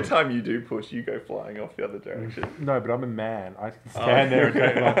 So every time you do push, you go flying off the other direction. No, but I'm a man. I can stand there and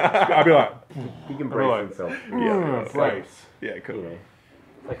take, I'll be like, He can Right. brace himself. Yeah. brace. Yeah, You cool. know,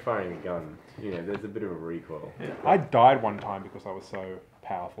 it's like firing a gun. You know, there's a bit of a recoil. I died one time because I was so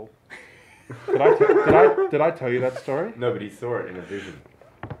powerful. Did I tell you that story? Nobody saw it in a vision.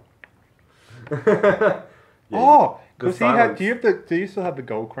 Yeah, Oh, the because he had. silence- Do you still have the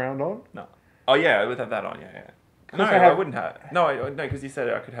gold crown on? No. Oh yeah, I would have that on. Yeah. No, 'Cause I wouldn't have. No, because you said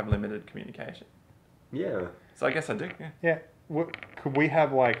I could have limited communication. Yeah. So I guess I do. Yeah. Yeah. Could we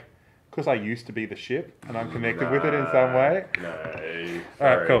have because I used to be the ship and I'm connected with it in some way? No.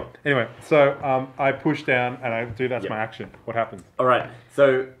 All right, cool. Anyway, so I push down and I do that's Yep. my action. What happens? All right.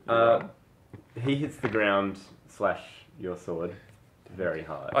 So he hits the ground / your sword very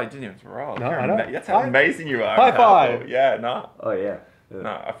hard. Oh, you didn't even roll. No, You're I know. That's how amazing you are. High and powerful. five. Yeah. No. Oh yeah. No,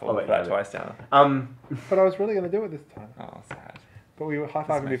 I I'll fall let for you that have it. twice down. But I was really going to do it this time. Oh, sad. But we were high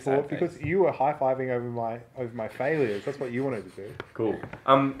fiving makes before sad because face. you were high fiving over my failures. That's what you wanted to do. Cool.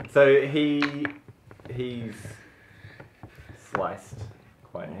 So he's sliced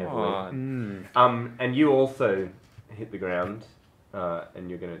quite heavily. Oh, And you also hit the ground, and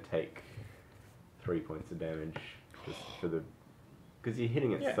you're going to take 3 points of damage just for the because you're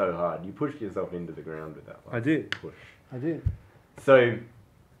hitting it Yeah. so hard. You pushed yourself into the ground with that last I did. push. I did. So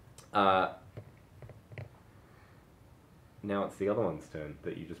now it's the other one's turn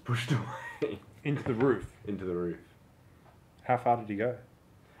that you just pushed away Into the roof. into the roof. How far did he go?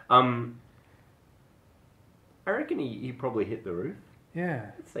 I reckon he probably hit the roof.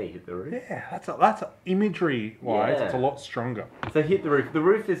 Yeah. Let's say hit the roof. Yeah, that's imagery wise, Yeah. it's a lot stronger. So hit the roof. The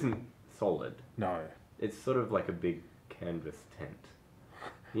roof isn't solid. No. It's sort of like a big canvas tent.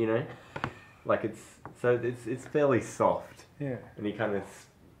 You know? Like it's fairly soft. Yeah. And he kind of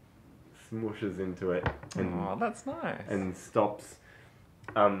smooshes into it and, Oh, that's nice. and stops.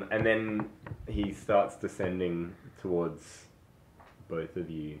 And then he starts descending towards both of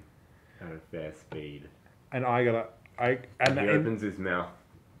you at a fair speed. And And he opens his mouth,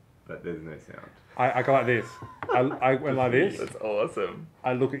 but there's no sound. I go like this. I went like this. That's awesome.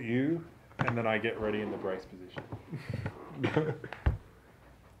 I look at you, and then I get ready in the brace position. I don't know.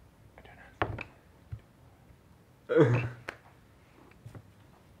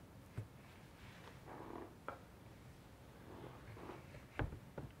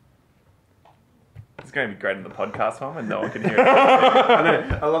 It's going to be great in the podcast one, and no one can hear it. I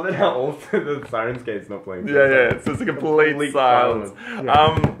know. I love it how also the Sirenscape's not playing. It's just a complete silence.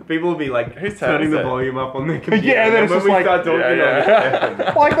 People will be like Whose turn turning is the it? volume up on their computer. Yeah, and then then it's when we just start talking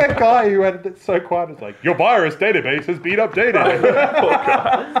yeah. Like that guy who had it so quiet. It's like, your virus database has been updated.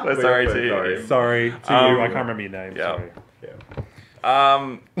 We're sorry to sorry. you. Sorry to you. I can't remember your name. Yeah.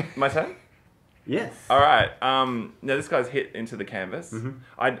 Sorry. My turn? Yes. All right. Now this guy's hit into the canvas. Mhm.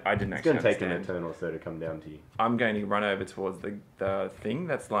 I didn't It's actually going to take an understand. turn or so to come down to you. I'm going to run over towards the thing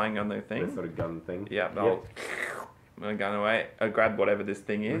that's lying on the That thing. sort of gun thing. Yeah, I'm going away. I grab whatever this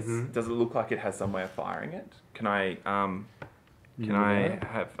thing is. Mhm. Does it look like it has some way of firing it? Can I Yeah.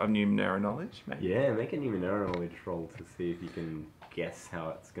 have a numerical knowledge? Maybe? Yeah, make a numerical knowledge roll to see if you can guess how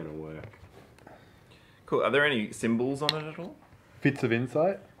it's going to work. Cool. Are there any symbols on it at all? Fits of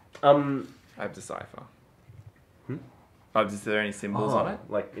insight. I have decipher. Is there any symbols on it?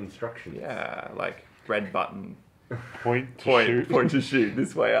 Like instructions. Yeah, like red button, Point to shoot. point to shoot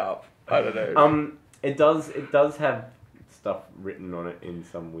this way up. I don't know. It does have stuff written on it in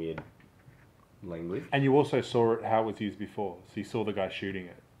some weird language, And you also saw it how it was used before. So you saw the guy shooting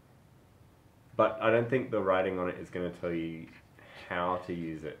it. but I don't think the writing on it is going to tell you how to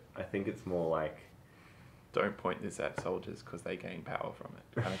use it. I think it's more like Don't point this at soldiers because they gain power from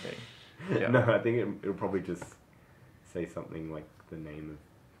it, kind of thing. Yeah. no, I think it'll probably just say something like the name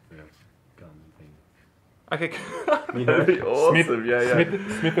of the gun thing. Okay, You know? that'd be awesome.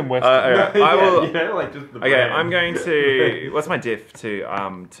 Smith and Wesson. Okay, I will. You know, like just the Okay, brand. I'm going to. What's my diff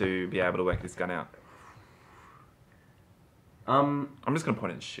to be able to work this gun out? I'm just going to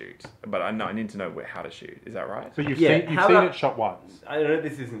point and shoot, but I need to know how to shoot. Is that right? So you've Yeah, seen how it about- shot once. I know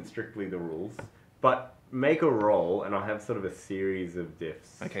this isn't strictly the rules, but make a roll, and I'll have sort of a series of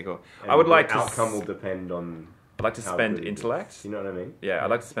diffs. Okay, cool. And I would the like to. outcome will depend on. I'd like to how spend good it is. intellect. You know what I mean? Yeah, I'd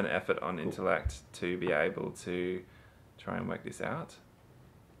like to spend effort on intellect to be able to try and work this out.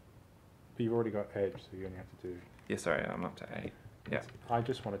 But you've already got edge, so you only have to do. Yeah, sorry, I'm up to 8. Yeah, I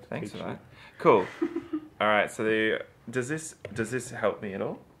just wanted to thanks for teach that. you. Cool. All right, so does this help me at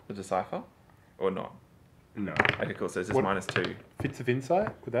all? The decipher, or not? No. Okay, cool. So it's just What- -2. Fits of insight?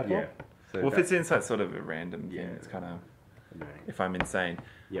 Would that Yeah. help? So Well, if that- it's inside, sort of a random thing. Yeah. It's kind of no. if I'm insane.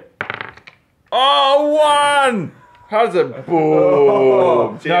 Yep. Oh, 1! How does it boom?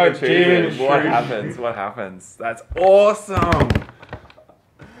 Oh, geometry. What happens? What happens? That's awesome.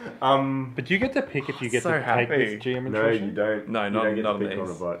 But do you get to pick if you get So to take happy. this geometry? No, you don't. No, you not don't get not to on pick on a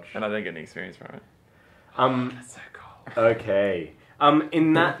these, botch. and I don't get any experience from it. That's So cool. Okay.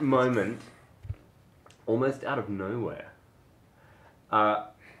 In that moment, almost out of nowhere,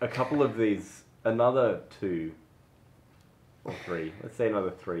 a couple of these, another 2 or 3, let's say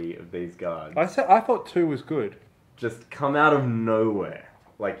another 3 of these guards I thought 2 was good. just come out of nowhere.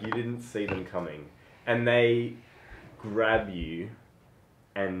 Like you didn't see them coming. And they grab you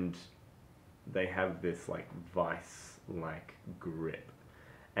and they have this like vice-like grip.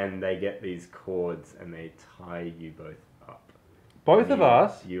 And they get these cords and they tie you both up. Both of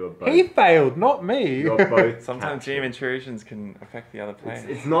us? You are both. He failed, not me. You're both Sometimes captured. GM intrusions can affect the other player.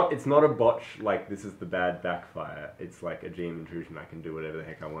 It's not a botch like this is the bad backfire. It's like a GM intrusion. I can do whatever the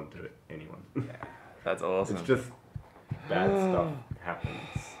heck I want to anyone. That's awesome. It's just bad stuff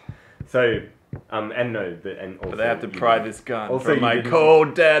happens. So, and no, and also But they have to you pry didn't- this gun also from you my didn't-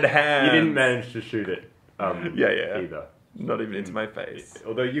 cold dead hands. You didn't manage to shoot it. Yeah. Either. Not even into my face.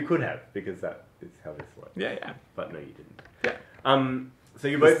 Although you could have, because that is how this works. Yeah. But no, you didn't. Yeah. So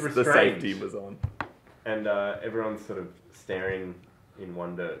you're both The restrained. safety was on. And everyone's sort of staring in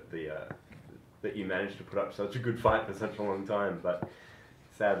wonder that you managed to put up such a good fight for such a long time, but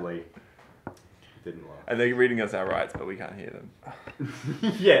sadly, Didn't laugh. And they're reading us our rights, but we can't hear them.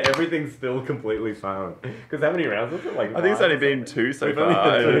 Yeah, everything's still completely silent. Because how many rounds was it? Like I think it's 5 only or been something? 2 so We've only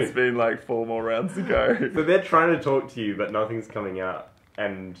far, had and 2. it's been like 4 more rounds to go. So they're trying to talk to you, but nothing's coming out.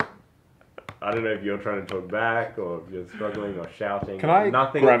 And I don't know if you're trying to talk back, or if you're struggling, or shouting. Can I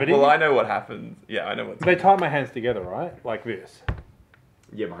Nothing. gravity? Well, I know what happens. Yeah, I know what's They tie my hands together, right? Like this.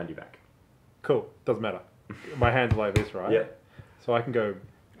 Yeah, behind your back. Cool. Doesn't matter. My hands are like this, right? Yeah. So I can go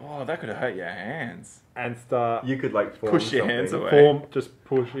Oh, that could have hurt your hands. and start You could like form Push your something, hands away. just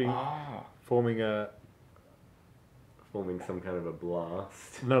pushing, Oh. forming a forming some kind of a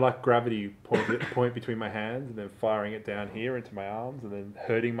blast. no like gravity point between my hands, and then firing it down here into my arms, and then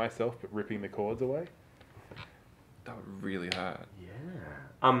hurting myself but ripping the cords away. That would really hurt.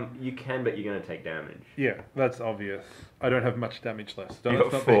 Yeah. You can, but you're gonna take damage. Yeah, that's obvious. I don't have much damage left. You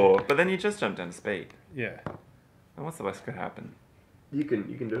got 4, but then you just jumped down to speed. Yeah. And what's the worst could happen? You can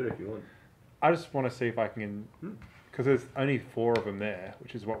do it if you want. I just want to see if I can, because there's only 4 of them there,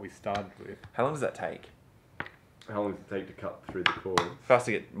 which is what we started with. How long does that take? How long does it take to cut through the cords? For us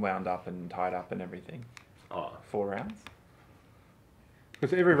to get wound up and tied up and everything. Oh, 4 rounds?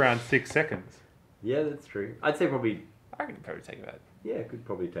 Because every round 6 seconds. yeah, that's true. I'd say probably. I could probably take about Yeah, it could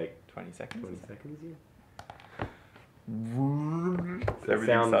probably take 20 seconds. 20 seconds. Yeah. So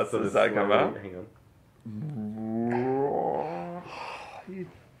everything starts to start come up. Hang on.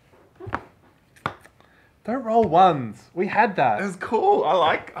 Don't roll ones. We had It that. was cool. I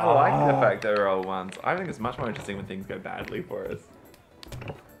like the Ah. fact that we're all ones. I think it's much more interesting when things go badly for us.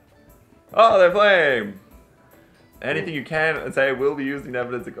 Oh, they're flame! Anything you can say will be used in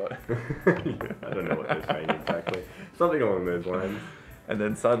evidence of God. I don't know what they're saying exactly. Something along those lines. And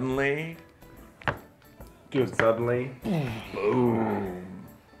then suddenly, Just Suddenly, boom.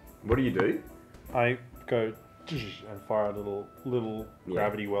 what do you do? I go and fire a little Yeah.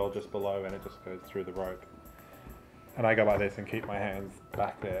 gravity well just below, and it just goes through the rope. And I go like this and keep my hands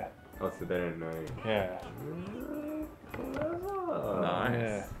back there. Oh, so they don't know. Yeah. Nice.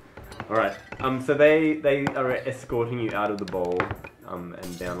 Yeah. All right. So they are escorting you out of the bowl,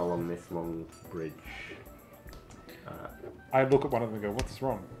 and down along this long bridge. I look at one of them and go, "What's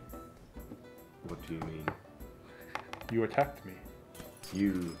wrong? What do you mean? You attacked me."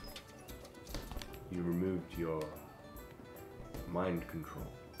 You removed your mind control.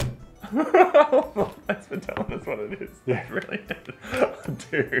 Thanks for telling us what it is. Yeah. Really,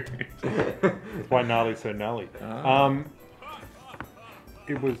 dude. That's why gnarly's so gnarly. Ah.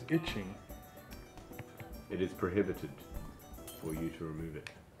 It was itching. It is prohibited for you to remove it.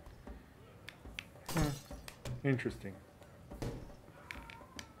 Interesting.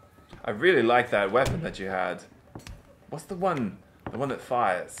 I really like that weapon that you had. What's the one? The one that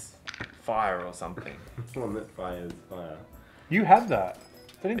fires fire or something? One that fires fire. You had that.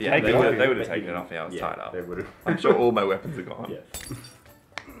 They didn't Yeah, take they it. would off have. you. They would have taken it off me. I was tied up. They would have. I'm sure all my weapons are gone. Yes.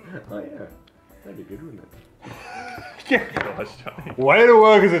 Oh yeah, that'd be good, wouldn't it? Yeah. Gosh, Johnny. Way to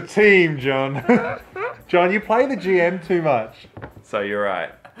work as a team, John. John, you play the GM too much. So you're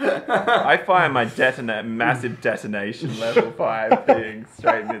right. I fire my massive detonation level 5 thing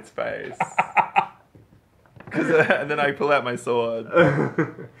straight in its face. And then I pull out my sword.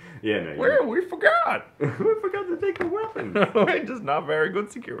 Yeah, no. Well, we forgot. We forgot to take the weapon. We're just not very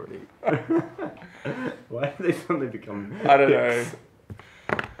good security. Why did they suddenly become? I don't know. hicks?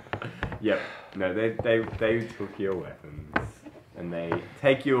 Yep. No, they took your weapons and they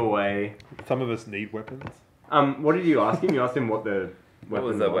take you away. Some of us need weapons. What did you ask him? You asked him what the weapon What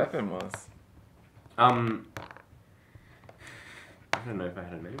was the weapon was? I don't know if I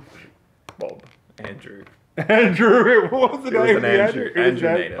had a name for it. Bob. Andrew. Andrew, what was the It was name an of the Andrew. It was Andrew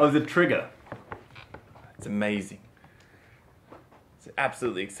an- native. Oh, it was a trigger. It's amazing. It's an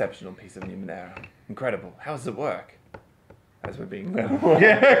absolutely exceptional piece of Numenera. Incredible. How does it work? As we're being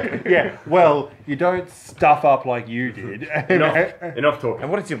Yeah, yeah. Well, you don't stuff up like you did. Enough talking. And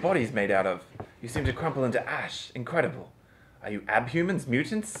what is your bodies made out of? You seem to crumple into ash. Incredible. Are you abhumans,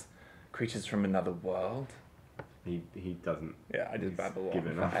 mutants? Creatures from another world? He doesn't. Yeah, I just He's babble on.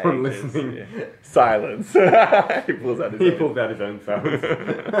 given for up on ages. listening. Yeah. Silence. He pulls out his He own. pulled out his own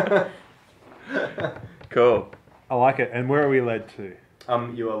sounds. Cool. I like it. And where are we led to?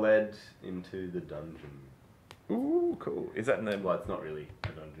 You are led into the dungeon. Ooh, cool. Is that in the... Well, it's not really a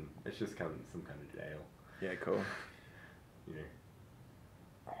dungeon. It's just kind of some kind of jail. Yeah, cool. You know.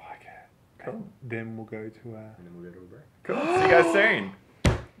 I like it. Cool. Then we'll go to And then we'll go to a break. Cool. See you guys soon.